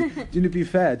 To be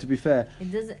fair,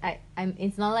 It doesn't. I'm.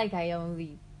 It's not like I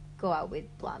only go out with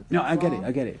blonde. no, I get people.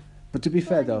 it. But to be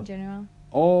fair But though, in general.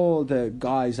 all the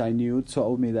guys I knew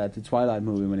told me that the Twilight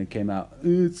movie when it came out,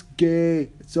 it's gay.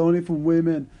 It's only for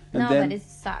women. And No, then, but it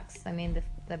sucks. I mean,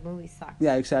 the movie sucks.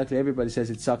 yeah, exactly. Everybody says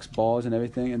it sucks balls and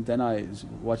everything. And then I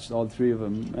watched all 3 of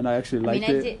them, and I actually I liked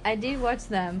mean, it. I did watch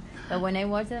them, but when I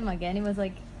watched them again, it was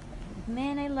like,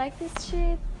 man, I like this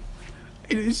shit.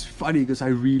 It is funny because I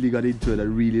really got into it. I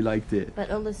really liked it.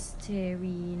 But all the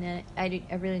staring, I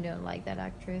really don't like that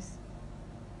actress.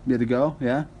 Yeah, the girl,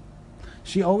 yeah.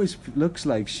 She always looks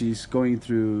like she's going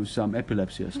through some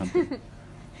epilepsy or something.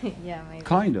 Yeah, maybe.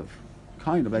 Kind of.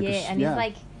 Like Yeah, and it's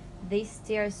like they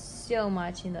stare so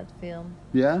much in that film.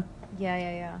 Yeah?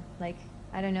 Yeah. Like,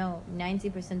 I don't know,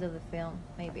 90% of the film,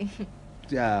 maybe.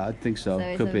 Yeah, I think so. So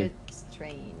it's Could a be. bit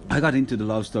strange. I got into the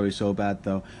love story so bad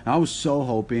though. And I was so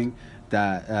hoping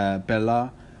that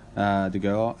Bella, the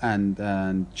girl, and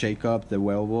Jacob, the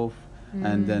werewolf,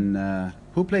 And then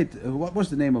who played? What was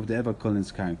the name of the Eva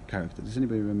Collins character? Does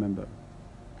anybody remember?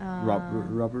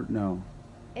 Robert? No.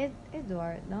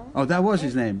 Edward, no? Oh, that was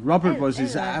his name. Robert was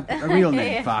his real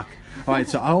name. Yeah. Fuck. All right.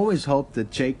 So I always hoped that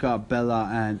Jacob, Bella,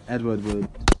 and Edward would.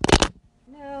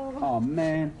 No. Oh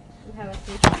man. We have a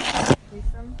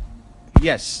threesome.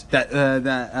 Yes.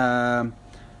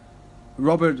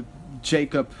 Robert,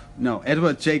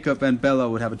 Edward, Jacob, and Bella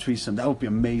would have a threesome. That would be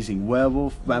amazing.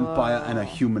 Werewolf, vampire, and a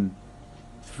human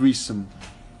threesome.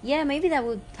 Yeah, maybe that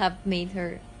would have made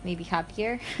her maybe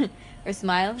happier or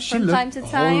smile She from looked time to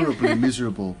time. horribly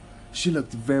miserable. She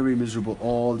looked very miserable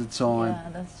all the time. Yeah,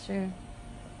 that's true.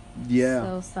 Yeah.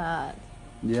 So sad.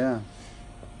 Yeah.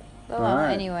 But well,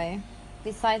 Alright. anyway,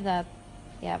 besides that,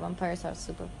 yeah, vampires are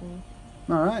super cool.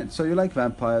 All right. So you like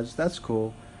vampires? That's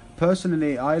cool.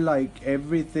 Personally, I like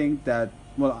everything that.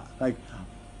 Well, like,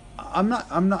 I'm not.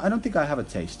 I don't think I have a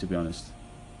taste, to be honest.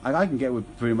 I can get with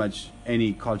pretty much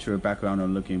any cultural background or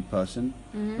looking person.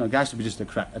 Mm-hmm. No, it has to be just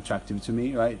attractive to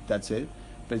me, right? That's it.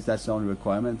 But that's the only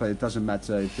requirement. But it doesn't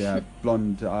matter if they have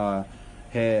blonde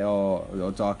hair or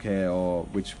dark hair or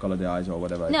which color their eyes or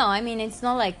whatever. No, I mean it's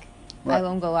not like I Right.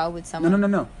 won't go out with someone.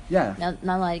 No. Yeah.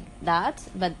 Not like that,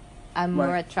 but I'm more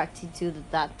Right. attracted to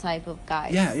that type of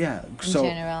guys. Yeah. In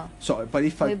general, So, but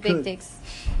if I with could, big dicks.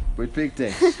 with big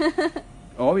dicks,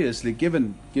 obviously,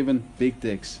 given big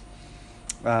dicks.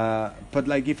 But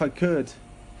like, if I could,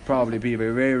 probably be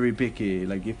very, very picky.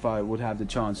 Like, if I would have the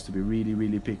chance to be really,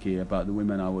 really picky about the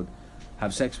women I would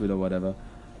have sex with or whatever,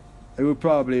 it would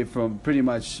probably from pretty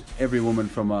much every woman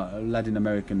from a Latin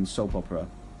American soap opera.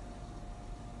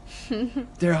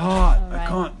 They're hot. I Alright.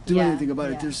 can't do Yeah, anything about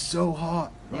it. yeah. They're so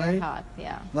hot, They're right? hot,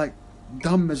 yeah. Like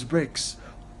dumb as bricks,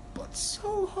 but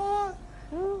so hot.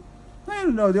 Ooh. I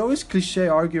don't know. They're always cliche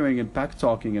arguing and back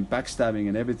talking and backstabbing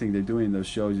and everything they do in those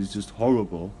shows is just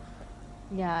horrible.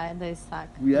 Yeah, they suck.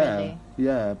 Yeah, Really.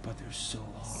 yeah, but they're so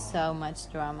hot. So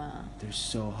much drama. They're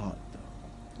so hot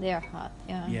though. They're hot,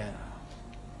 yeah. Yeah.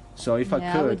 So if yeah, I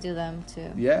I could, would do them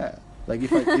too. yeah, like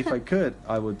if I could,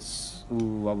 I would.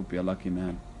 I would be a lucky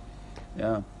man.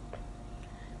 Yeah.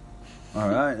 All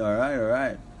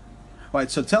right. Right.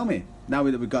 So tell me now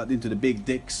that we got into the big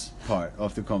dicks part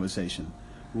of the conversation,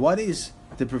 what is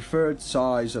the preferred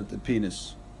size of the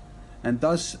penis, and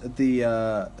does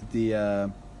the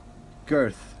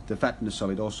girth, the fatness of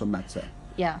it, also matter?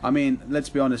 Yeah. I mean, let's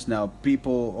be honest now.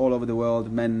 People all over the world,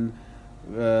 men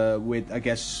with, I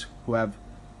guess, who have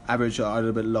average or a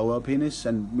little bit lower penis,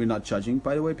 and we're not judging,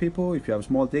 by the way, people. If you have a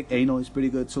small dick, anal is a pretty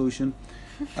good solution.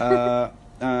 So,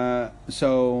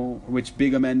 which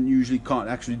bigger men usually can't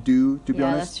actually do, to be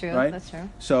honest. That's true. Right? That's true.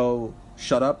 So,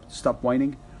 shut up, stop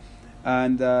whining,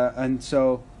 and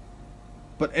so.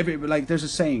 But there's a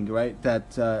saying, right,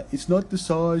 that it's not the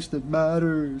size that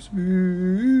matters.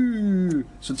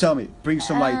 So tell me, bring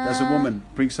some light as a woman.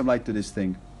 Bring some light to this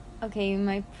thing. Okay,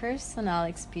 my personal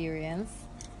experience,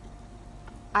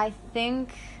 I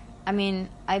think, I mean,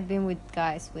 I've been with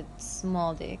guys with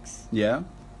small dicks. Yeah.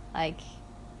 Like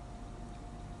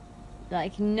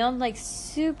not like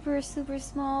super, super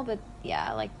small, but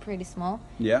yeah, like pretty small.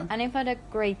 Yeah. And I've had a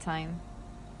great time.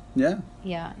 Yeah.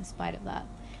 Yeah, in spite of that.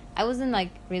 I wasn't like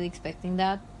really expecting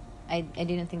that. I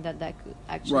didn't think that could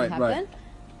actually Right, happen. right.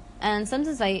 And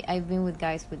sometimes I've been with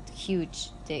guys with huge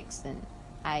dicks and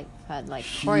I've had like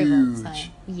horrible Huge.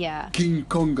 time. Yeah. King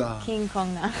Konga. King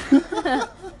Kong now.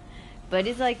 But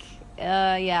it's like,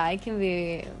 yeah, it can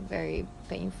be very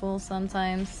painful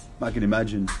sometimes. I can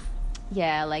imagine.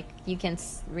 Yeah, like you can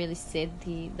really sit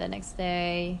the next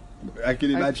day I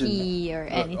can or imagine. pee or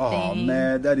anything. Oh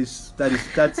man,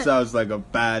 that sounds like a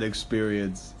bad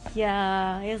experience.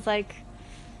 Yeah, it's like,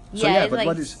 So, yeah, yeah, it's but like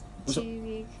what is- so- 2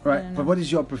 weeks. Right. But what is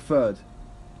your preferred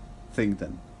thing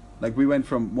then? Like we went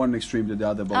from one extreme to the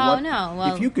other, but Oh, what, no,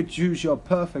 well- if you could choose your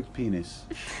perfect penis,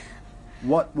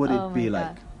 what would Oh it be my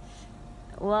like? God.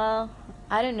 Well,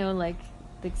 I don't know, like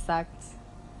the exact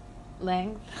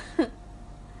length.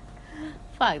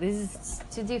 Fuck, this is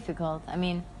too difficult. I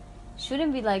mean,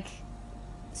 shouldn't be like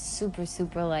super,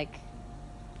 super like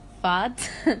fat.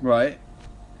 Right?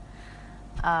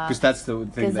 Because that's the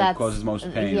thing 'cause that that's- causes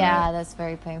most pain. Yeah, right? that's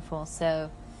very painful. So,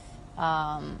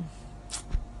 how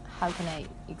can I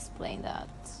explain that?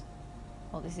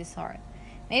 Well, this is hard.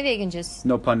 Maybe I can just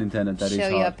No pun intended. That is show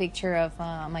you a hard. picture of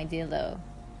my dildo.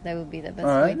 That would be the best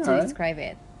Alright, way to alright. describe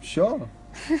it. Sure.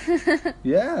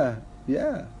 Yeah.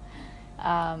 Yeah.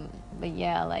 But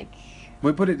yeah, like,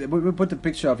 We put it. We put the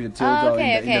picture of your Oh, dildo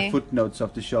okay, in the okay. footnotes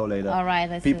of the show later. all right,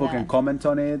 let's do People can that. comment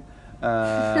on it.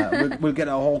 We'll get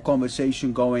a whole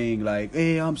conversation going, like,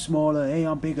 hey, I'm smaller, hey,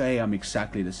 I'm bigger, hey, I'm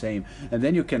exactly the same. And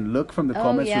then you can look from the Oh,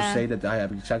 comments who yeah. say that I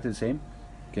have exactly the same.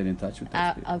 Get in touch with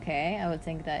those people. Okay, I would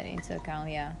take that into account.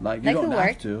 Yeah, Like, you that don't could have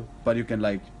work. to, but you can,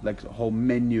 like a whole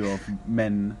menu of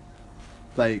men,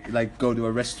 like go to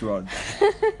a restaurant.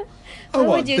 I What want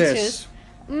would you this.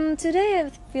 choose? Today I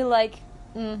feel like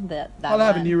that I'll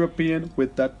have one. an European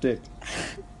with that dick.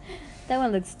 That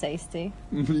one looks tasty.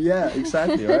 Yeah,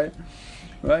 exactly, right?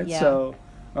 Right? Yeah. So,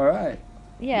 all right.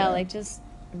 Yeah, Yeah. like just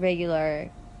regular,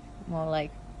 more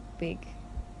like big.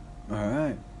 All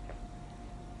right.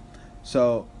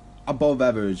 So, above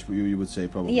average, you would say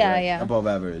probably. Yeah, right? yeah. Above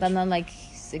average. But not like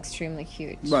extremely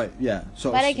huge. Right, yeah.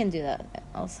 So, But I can do that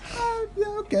also. Yeah,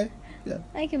 okay. Yeah.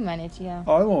 I can manage, yeah.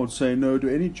 I won't say no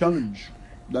to any challenge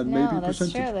that may be No, that's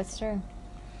presented. true, that's true.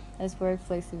 That's work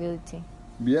flexibility.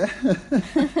 Yeah.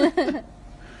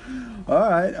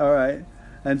 All right.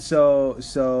 And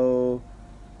so,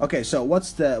 okay. So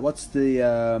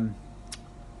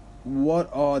what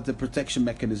are the protection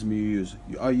mechanism you use?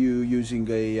 Are you using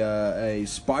a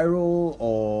spiral,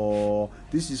 or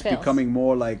this is Pills. becoming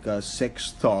more like a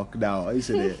sex talk now,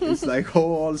 isn't it? It's like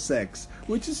all sex,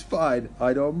 which is fine.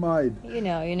 I don't mind. You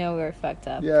know we're fucked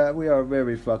up. Yeah, we are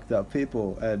very fucked up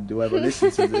people, and whoever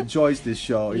listens and enjoys this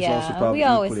show is also probably we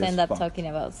always equally as end up fucked. talking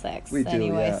about sex We do,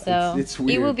 anyway, yeah. so It's it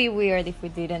weird. would be weird if we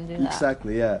didn't do that.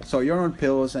 Exactly, yeah. So you're on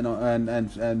pills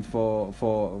and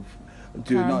for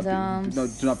do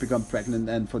not become pregnant,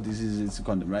 and for diseases it's a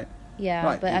condom, right? Yeah,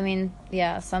 Right. but I mean,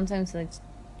 yeah, sometimes it's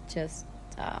just,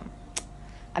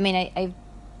 I mean, I've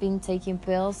been taking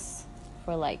pills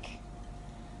for like,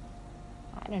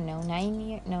 I don't know, 9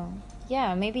 years, no,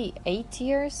 yeah, maybe 8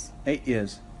 years, 8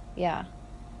 years. yeah.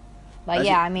 But As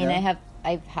yeah, it- I mean, yeah.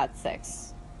 I've had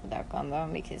sex without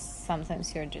condom because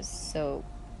sometimes you're just so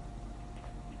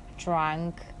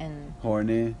drunk and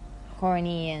Horny.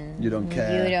 horny and You don't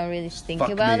care. You don't really Just think fuck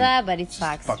about me. that, but it Just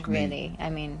sucks fuck me. really. I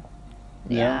mean,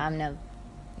 Yeah? yeah, I'm not.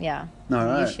 Yeah, No,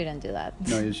 you right. shouldn't do that.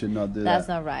 No, you should not do That's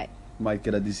that. not right. Might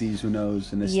get a disease, who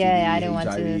knows? An STD, Yeah, I don't want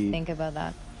HIV, to think about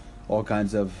that. all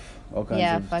kinds of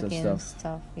Yeah, of fucking stuff.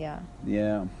 stuff. Yeah.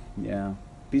 Yeah, yeah.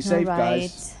 Be Not safe, right.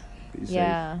 guys. Be safe.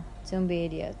 Yeah, don't be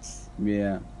idiots.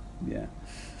 Yeah.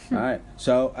 All right.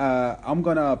 So I'm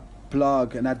gonna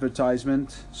plug an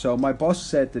advertisement. So my boss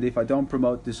said that if I don't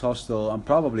promote this hostel, I'm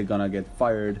probably gonna get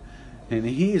fired, and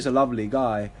he is a lovely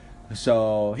guy.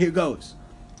 So here goes.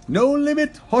 No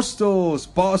Limit Hostels,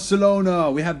 Barcelona.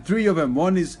 We have 3 of them.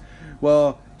 One is,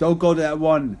 well, don't go to that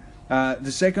one.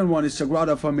 The second one is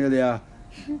Sagrada Familia.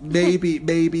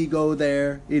 Maybe go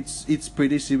there. It's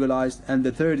pretty civilized. And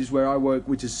the third is where I work,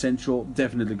 which is Central.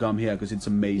 Definitely come here because it's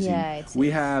amazing. Yeah,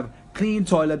 We have clean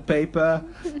toilet paper,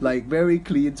 like very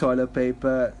clean toilet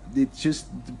paper. It's just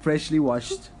freshly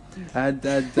washed, and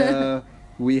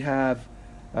we have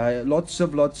lots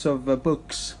of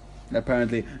books.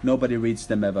 Apparently, nobody reads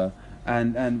them ever.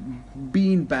 And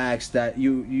bean bags that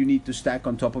you need to stack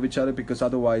on top of each other, because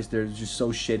otherwise they're just so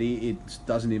shitty.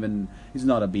 It's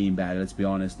not a bean bag. Let's be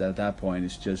honest. At that point,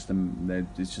 it's just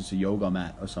a yoga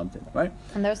mat or something, right?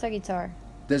 And there's a guitar,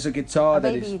 There's a guitar a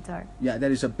that baby is guitar.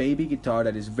 that is a baby guitar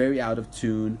that is very out of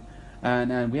tune,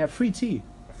 and we have free tea,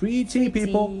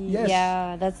 people. Tea. Yes,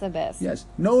 Yeah, that's the best. yes.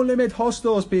 No Limit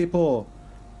Hostels, people.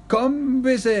 Come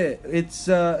visit.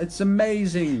 It's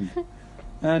amazing.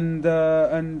 And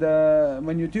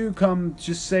when you do come,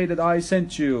 just say that I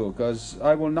sent you, because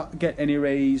I will not get any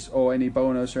raise or any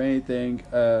bonus or anything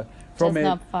from Just it.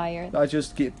 not fired. I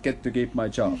just get to keep my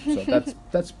job, so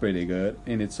that's pretty good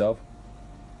in itself.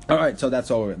 All right, so that's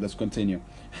over. Let's continue.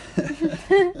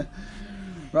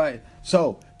 Right.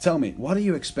 So tell me, what do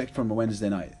you expect from a Wednesday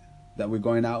night? That we're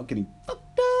going out getting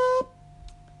fucked up?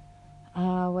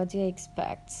 What do you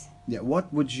expect? Yeah.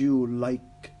 What would you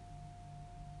like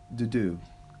to do?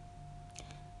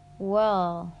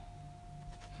 Well,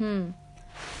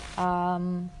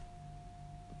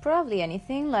 probably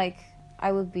anything. Like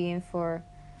I would be in for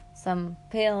some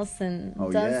pills and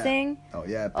Oh, dancing, yeah. Oh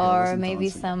yeah. pills or and maybe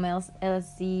dancing. some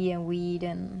LSD and weed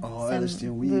and Oh, some LSD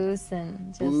and weed. booze and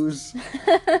just Booze.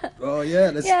 Oh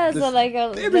yeah. Let's, yeah. let's, So like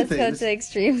let's everything. go Let's- to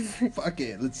extremes. Fuck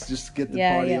it. Let's just get the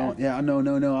Yeah, party yeah. on. Yeah.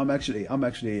 No. I'm actually.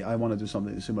 I want to do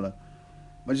something similar.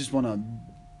 I just want to.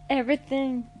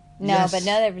 Everything. No, Yes. but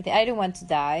not everything. I don't want to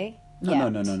die. No,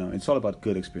 yet. no. It's all about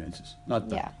good experiences, not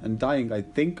that. Yeah. And dying, I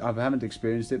think I haven't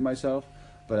experienced it myself,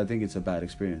 but I think it's a bad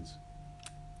experience.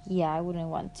 Yeah, I wouldn't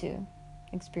want to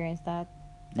experience that.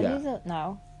 At Yeah. least,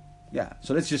 no. Yeah.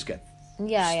 So let's just get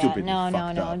Yeah, stupid. No.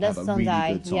 Have Let's a don't really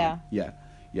die. good time. Yeah.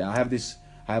 Yeah. I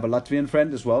have a Latvian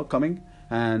friend as well coming,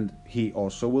 and he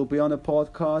also will be on a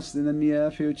podcast in the near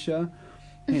future.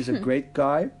 He's a great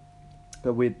guy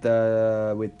with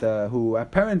who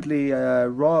apparently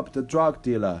robbed a drug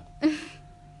dealer.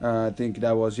 I think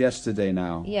that was yesterday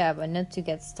now. Yeah, but not to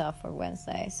get stuff for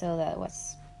Wednesday, so that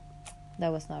was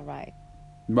not right.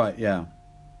 Right, yeah.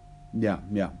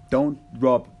 Yeah. Don't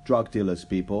rob drug dealers,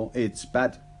 people. It's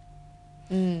bad.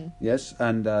 Yes,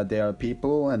 and they are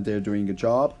people and they're doing a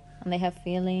job. And they have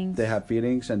feelings. They have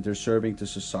feelings and they're serving to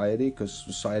society because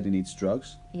society needs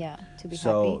drugs. Yeah, to be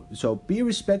happy. So be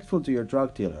respectful to your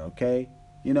drug dealer, okay?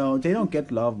 You know, they don't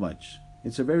get love much.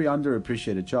 It's a very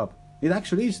underappreciated job. It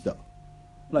actually is, though.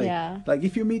 Like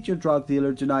if you meet your drug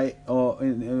dealer tonight or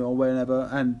whenever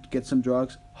and get some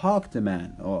drugs, hug the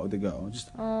man or the girl. Just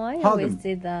I hug always him.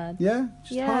 did that. Yeah,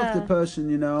 just hug the person.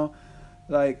 You know,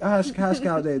 like ask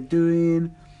how they're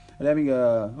doing, and having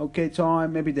a okay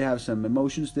time. Maybe they have some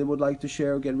emotions they would like to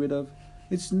share or get rid of.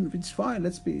 It's fine.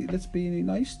 Let's be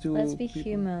nice to. Let's be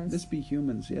people. humans. Let's be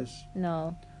humans. Yes.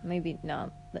 No, maybe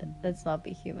not. Let's not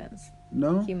be humans.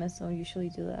 No. Humans don't usually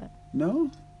do that. No.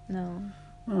 No.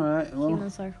 All right. Well,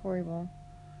 Humans are horrible.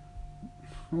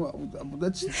 well,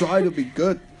 let's try to be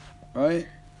good, right?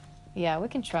 Yeah, we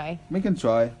can try. We can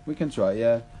try.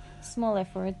 Yeah. Small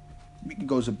effort. It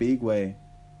goes a big way.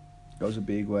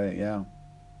 Yeah.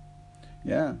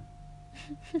 Yeah.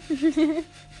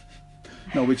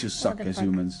 No, we just suck What the as fuck?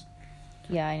 humans.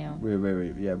 Yeah, I know. We're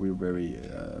very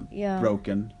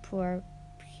broken. Poor,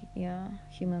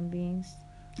 human beings.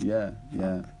 Yeah.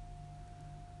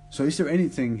 So is there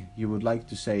anything you would like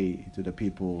to say to the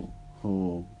people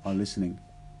who are listening?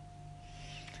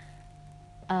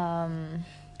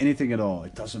 Anything at all.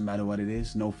 It doesn't matter what it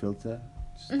is. No filter.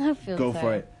 Just No filter. go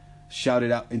for it. Shout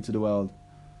it out into the world.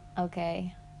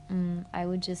 Okay. I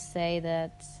would just say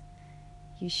that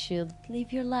you should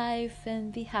live your life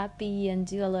and be happy and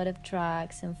do a lot of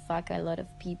drugs and fuck a lot of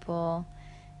people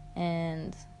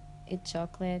and eat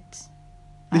chocolate.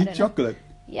 I don't know. Chocolate.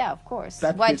 Yeah, of course.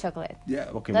 That White bit- chocolate. Yeah,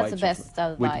 okay. That's white the chocolate. best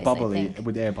advice, With I bubbly, think.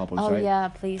 with air bubbles, Oh right? yeah,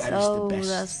 please. That is the Oh, best.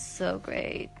 that's so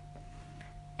great.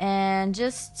 And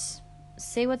just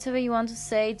say whatever you want to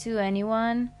say to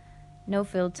anyone. No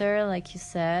filter, like you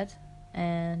said.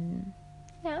 And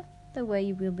yeah, the way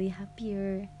you will be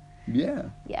happier. Yeah.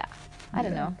 Yeah, I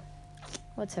don't Yeah. know.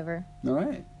 Whatever. All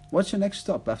right. What's your next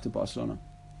stop after Barcelona?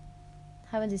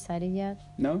 Haven't decided yet.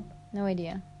 No? No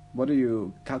idea. What are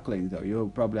you calculating though?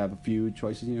 You probably have a few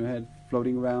choices in your head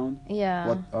floating around. Yeah.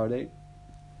 What are they?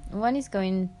 One is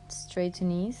going straight to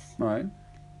Nice. All right.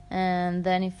 And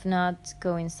then if not,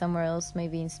 going somewhere else,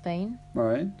 maybe in Spain. All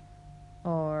right.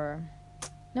 Or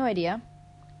no idea.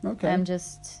 Okay.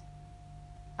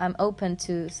 I'm open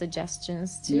to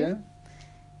suggestions too. Yeah.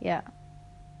 Yeah.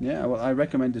 Yeah. Well, I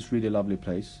recommend this really lovely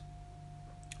place.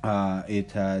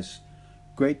 It has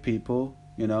great people,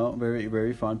 you know, very,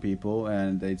 very fun people,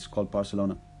 and it's called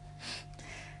Barcelona.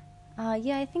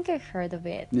 Yeah, I think I heard of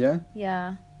it. Yeah.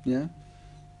 Yeah. Yeah.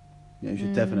 Yeah. You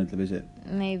should definitely visit.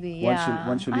 Maybe. Once you- Yeah.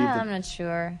 once you leave the- I'm not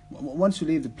sure. Once you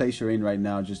leave the place you're in right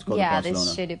now, just go to Yeah, Barcelona.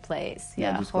 this shitty place.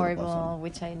 Yeah, Yeah, just go to horrible, Barcelona.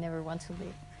 which I never want to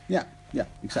live. Yeah.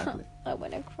 Exactly. I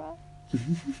wanna cry.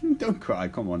 Don't cry.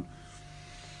 Come on.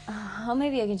 Or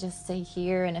maybe I can just stay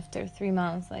here, and after 3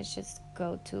 months, I just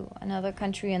go to another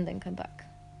country and then come back,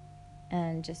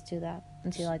 and just do that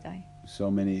until I die. So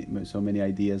many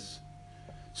ideas,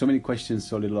 so many questions,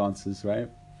 so little answers, right?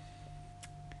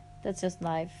 That's just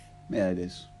life. Yeah, it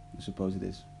is. I suppose it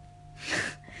is.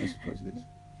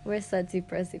 We're such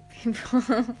depressive people.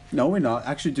 No, we're not.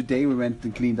 Actually, today we went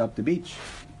and cleaned up the beach.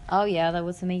 Oh yeah, that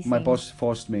was amazing. My boss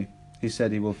forced me. He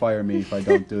said he will fire me if I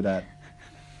don't do that.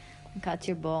 Cut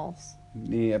your balls.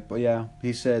 Yeah.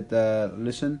 He said,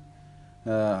 listen,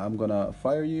 I'm gonna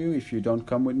fire you if you don't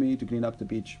come with me to clean up the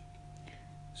beach.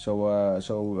 So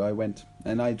I went,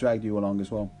 and I dragged you along as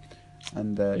well.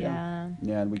 And Yeah.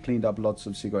 and we cleaned up lots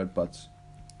of cigarette butts.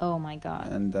 Oh my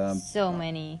god. And So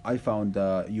many. I found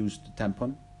used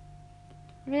tampon.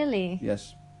 Really?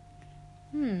 Yes,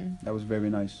 that was very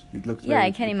nice. It looked. Yeah,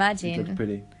 I can It imagine. looked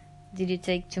pretty. Did you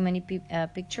take too many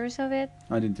pictures of it?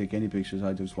 I didn't take any pictures.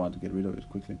 I just wanted to get rid of it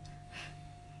quickly.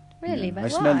 Really? Yeah. But I why?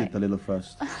 smelled it a little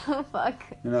first. Oh fuck.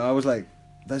 You know, I was like,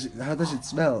 how does it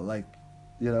smell? Like,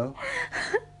 you know.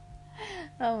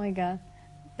 Oh my god.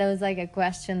 That was like a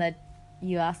question that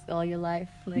you asked all your life.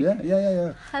 Like,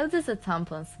 Yeah. how does a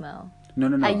tampon smell? No.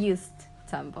 I used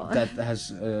tampon. That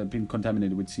has been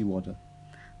contaminated with seawater.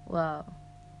 Wow.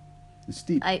 It's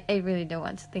deep. I really don't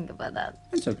want to think about that.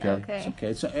 It's okay. Okay.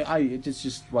 It's okay. It's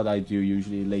just what I do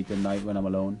usually late at night when I'm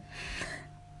alone.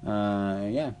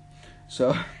 Yeah.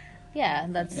 So Yeah,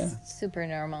 that's Yeah. super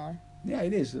normal. Yeah,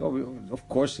 it is. Oh, of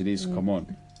course it is. Come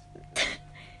on.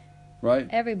 Right?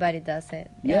 Everybody does it.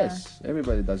 Yeah. Yes,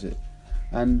 everybody does it.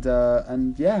 And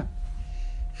yeah.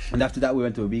 And after that we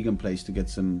went to a vegan place to get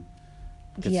some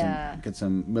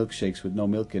milkshakes with no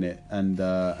milk in it and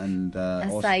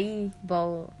also, Acai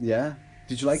bowl. yeah.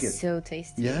 Did you like it? So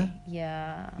tasty. Yeah?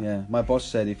 Yeah. Yeah. My boss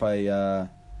said if I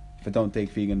don't take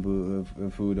vegan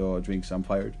food or drinks, I'm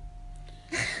fired.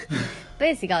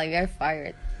 Basically, we are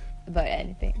fired about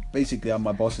anything. Basically, I'm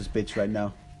my boss's bitch right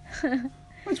now.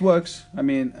 Which works. I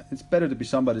mean, it's better to be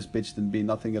somebody's bitch than be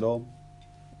nothing at all.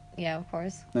 Yeah, of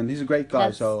course. And he's a great guy,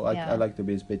 That's- so I yeah. like to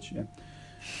be his bitch. Yeah.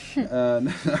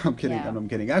 I'm kidding. Yeah. I'm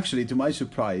kidding. Actually, to my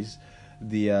surprise,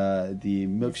 the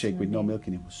milkshake with no smoothie. milk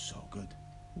in it was so good.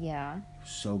 Yeah.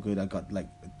 So good. I got like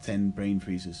 10 brain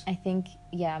freezes. I think,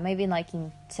 yeah, maybe like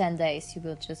in 10 days you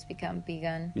will just become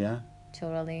vegan. Yeah.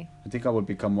 Totally. I think I would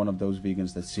become one of those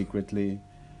vegans that secretly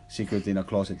in a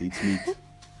closet eats meat.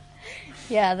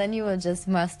 Yeah, then you will just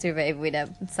masturbate with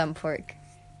some pork.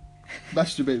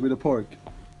 Masturbate with a pork.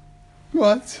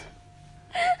 What?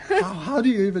 how do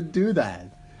you even do that?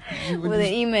 With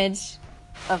the image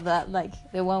of that, like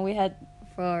the one we had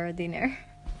for dinner.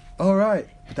 All right.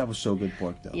 But that was so good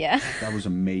pork, though. Yeah. That was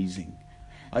amazing.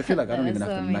 I feel like I That don't even was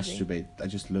have so to amazing. masturbate. I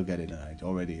just look at it and I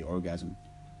already orgasm.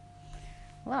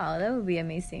 Wow, that would be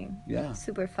amazing. Yeah.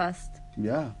 Super fast.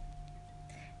 Yeah.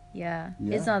 Yeah.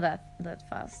 Yeah. It's not that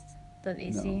fast, that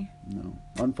easy. No.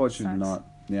 Unfortunately Sucks. not.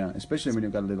 Yeah. Especially when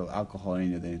you've got a little alcohol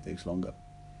in you, then it takes longer.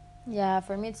 Yeah,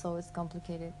 for me it's always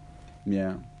complicated.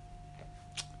 Yeah.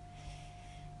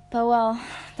 But well,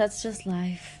 that's just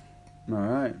life. All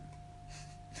right.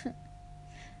 All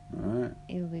right.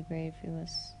 It would be great if it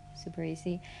was super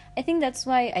easy. I think that's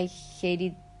why I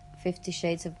hated 50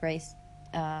 Shades of Grey,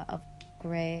 of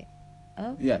Grey,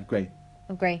 oh, Yeah, great.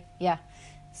 of Grey, yeah,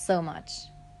 so much.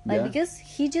 Like, Yeah. because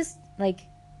he just, like,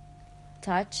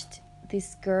 touched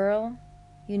this girl,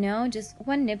 you know, just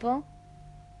one nipple.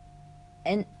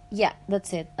 And, yeah,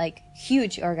 that's it. Like,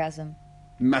 huge orgasm.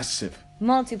 Massive.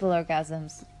 Multiple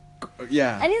orgasms.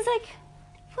 Yeah. And he's like,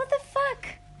 what the fuck?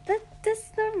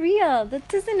 That's not real. That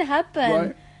doesn't happen.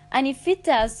 Right. And if it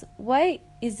does, why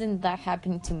isn't that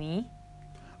happening to me?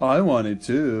 I wanted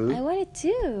to. I want it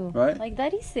too. Right. Like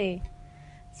that easy.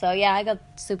 So yeah, I got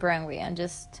super angry and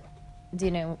just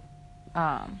didn't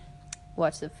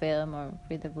watch the film or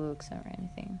read the books or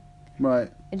anything.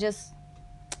 Right. It just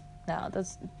no,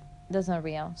 that's not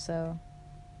real. So,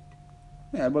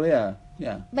 Yeah, well, yeah.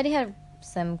 Yeah. but it had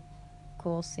some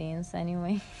cool scenes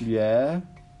anyway. Yeah.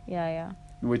 Yeah.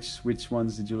 Which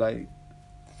ones did you like?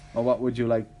 Or what would you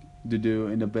like to do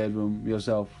in the bedroom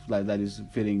yourself, like that is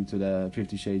fitting to the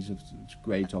 50 Shades of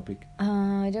Grey topic?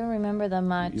 I don't remember that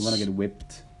much. You want to get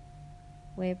whipped?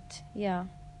 whipped? Yeah,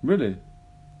 Really?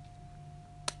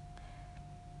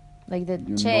 like the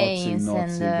You chains naughty,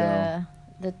 and naughty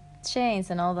the chains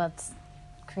and all that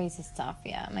crazy stuff.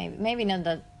 Yeah, maybe not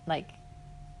that like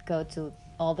go to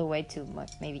all the way to like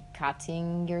maybe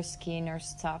cutting your skin or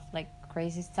stuff like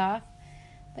crazy stuff.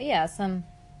 But yeah, some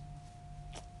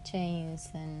chains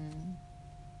and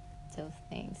those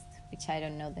things, which I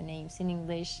don't know the names in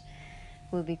English,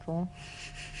 will be cool.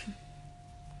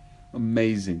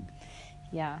 Amazing.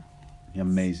 Yeah.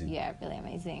 Amazing. Yeah, really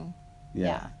amazing. Yeah.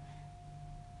 Yeah.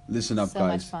 Listen up, So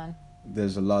guys. much fun.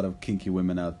 There's a lot of kinky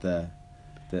women out there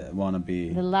that want to be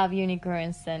The love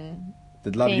unicorns and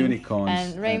that love pink unicorns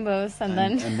and rainbows and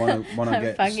then and wanna are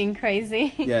get fucking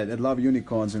crazy. yeah, that love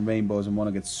unicorns and rainbows and want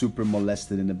to get super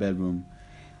molested in the bedroom.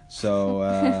 So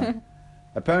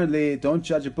apparently, don't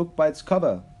judge a book by its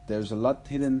cover. There's a lot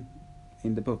hidden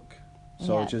in the book.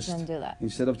 So Yeah, just don't do that.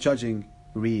 instead of judging,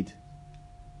 read.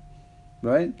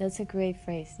 Right? That's a great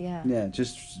phrase. Yeah. Yeah,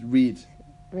 just read.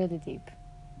 Really deep.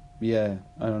 Yeah,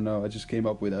 I don't know. I just came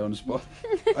up with that on the spot.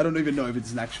 I don't even know if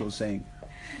it's an actual saying.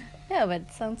 Yeah, but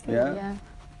it sounds cool. Yeah? Yeah.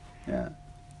 Yeah.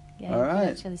 Yeah. All You can right.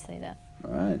 actually say that.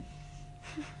 All right.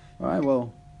 All right.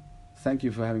 Well, thank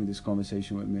you for having this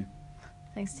conversation with me.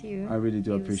 Thanks to you. I really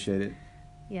do It was- appreciate it.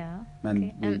 Yeah. And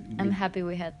Okay. we- I'm we- happy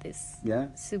we had this Yeah.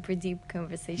 super deep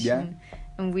conversation.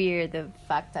 And we're the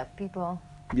fucked up people.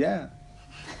 Yeah.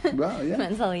 Well, yeah.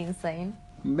 Mentally insane.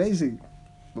 Amazing.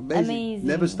 Amazing.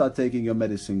 Never start taking your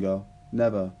medicine, girl.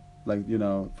 Never. Like, you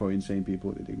know, for insane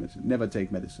people, they take medicine. Never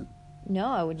take medicine. No,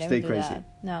 I would never Stay do crazy. that.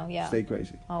 No, yeah. Stay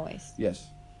crazy. Always. Yes.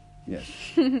 Yes.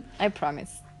 I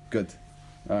promise. Good.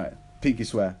 All right. Pinky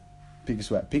swear. Pinky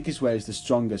swear. Pinky swear is the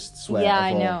strongest swear Yeah, of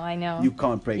I know, all. I know. You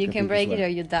can't break You a can pinky break swear. it or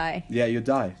you die. Yeah, you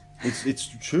die. It's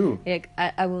true. Like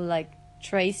I will like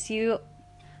trace you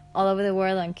all over the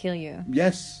world and kill you.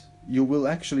 Yes, you will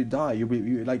actually die.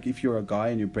 You like if you're a guy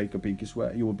and you break a pinky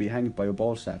swear, you will be hanged by your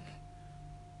ball sack.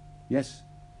 Yes,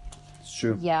 it's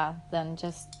true. yeah, then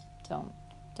just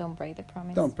don't break the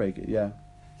promise. Don't break it. Yeah,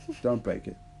 don't break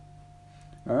it.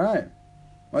 All right.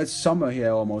 Well, it's summer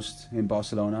here almost in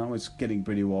Barcelona. It's getting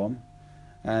pretty warm,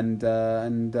 and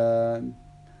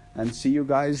see you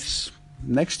guys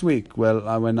next week.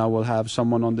 Well, when I will have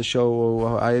someone on the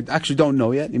show. I actually don't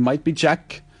know yet. It might be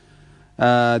Jack,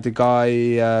 the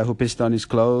guy who pissed on his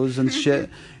clothes and shit.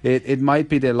 It might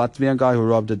be the Latvian guy who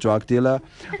robbed a drug dealer.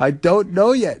 I don't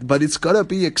know yet, but it's gonna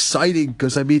be exciting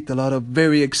because I meet a lot of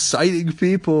very exciting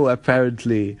people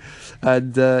apparently,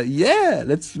 and yeah,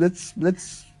 let's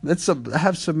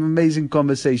have some amazing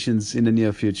conversations in the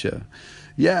near future.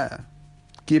 Yeah,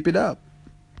 keep it up.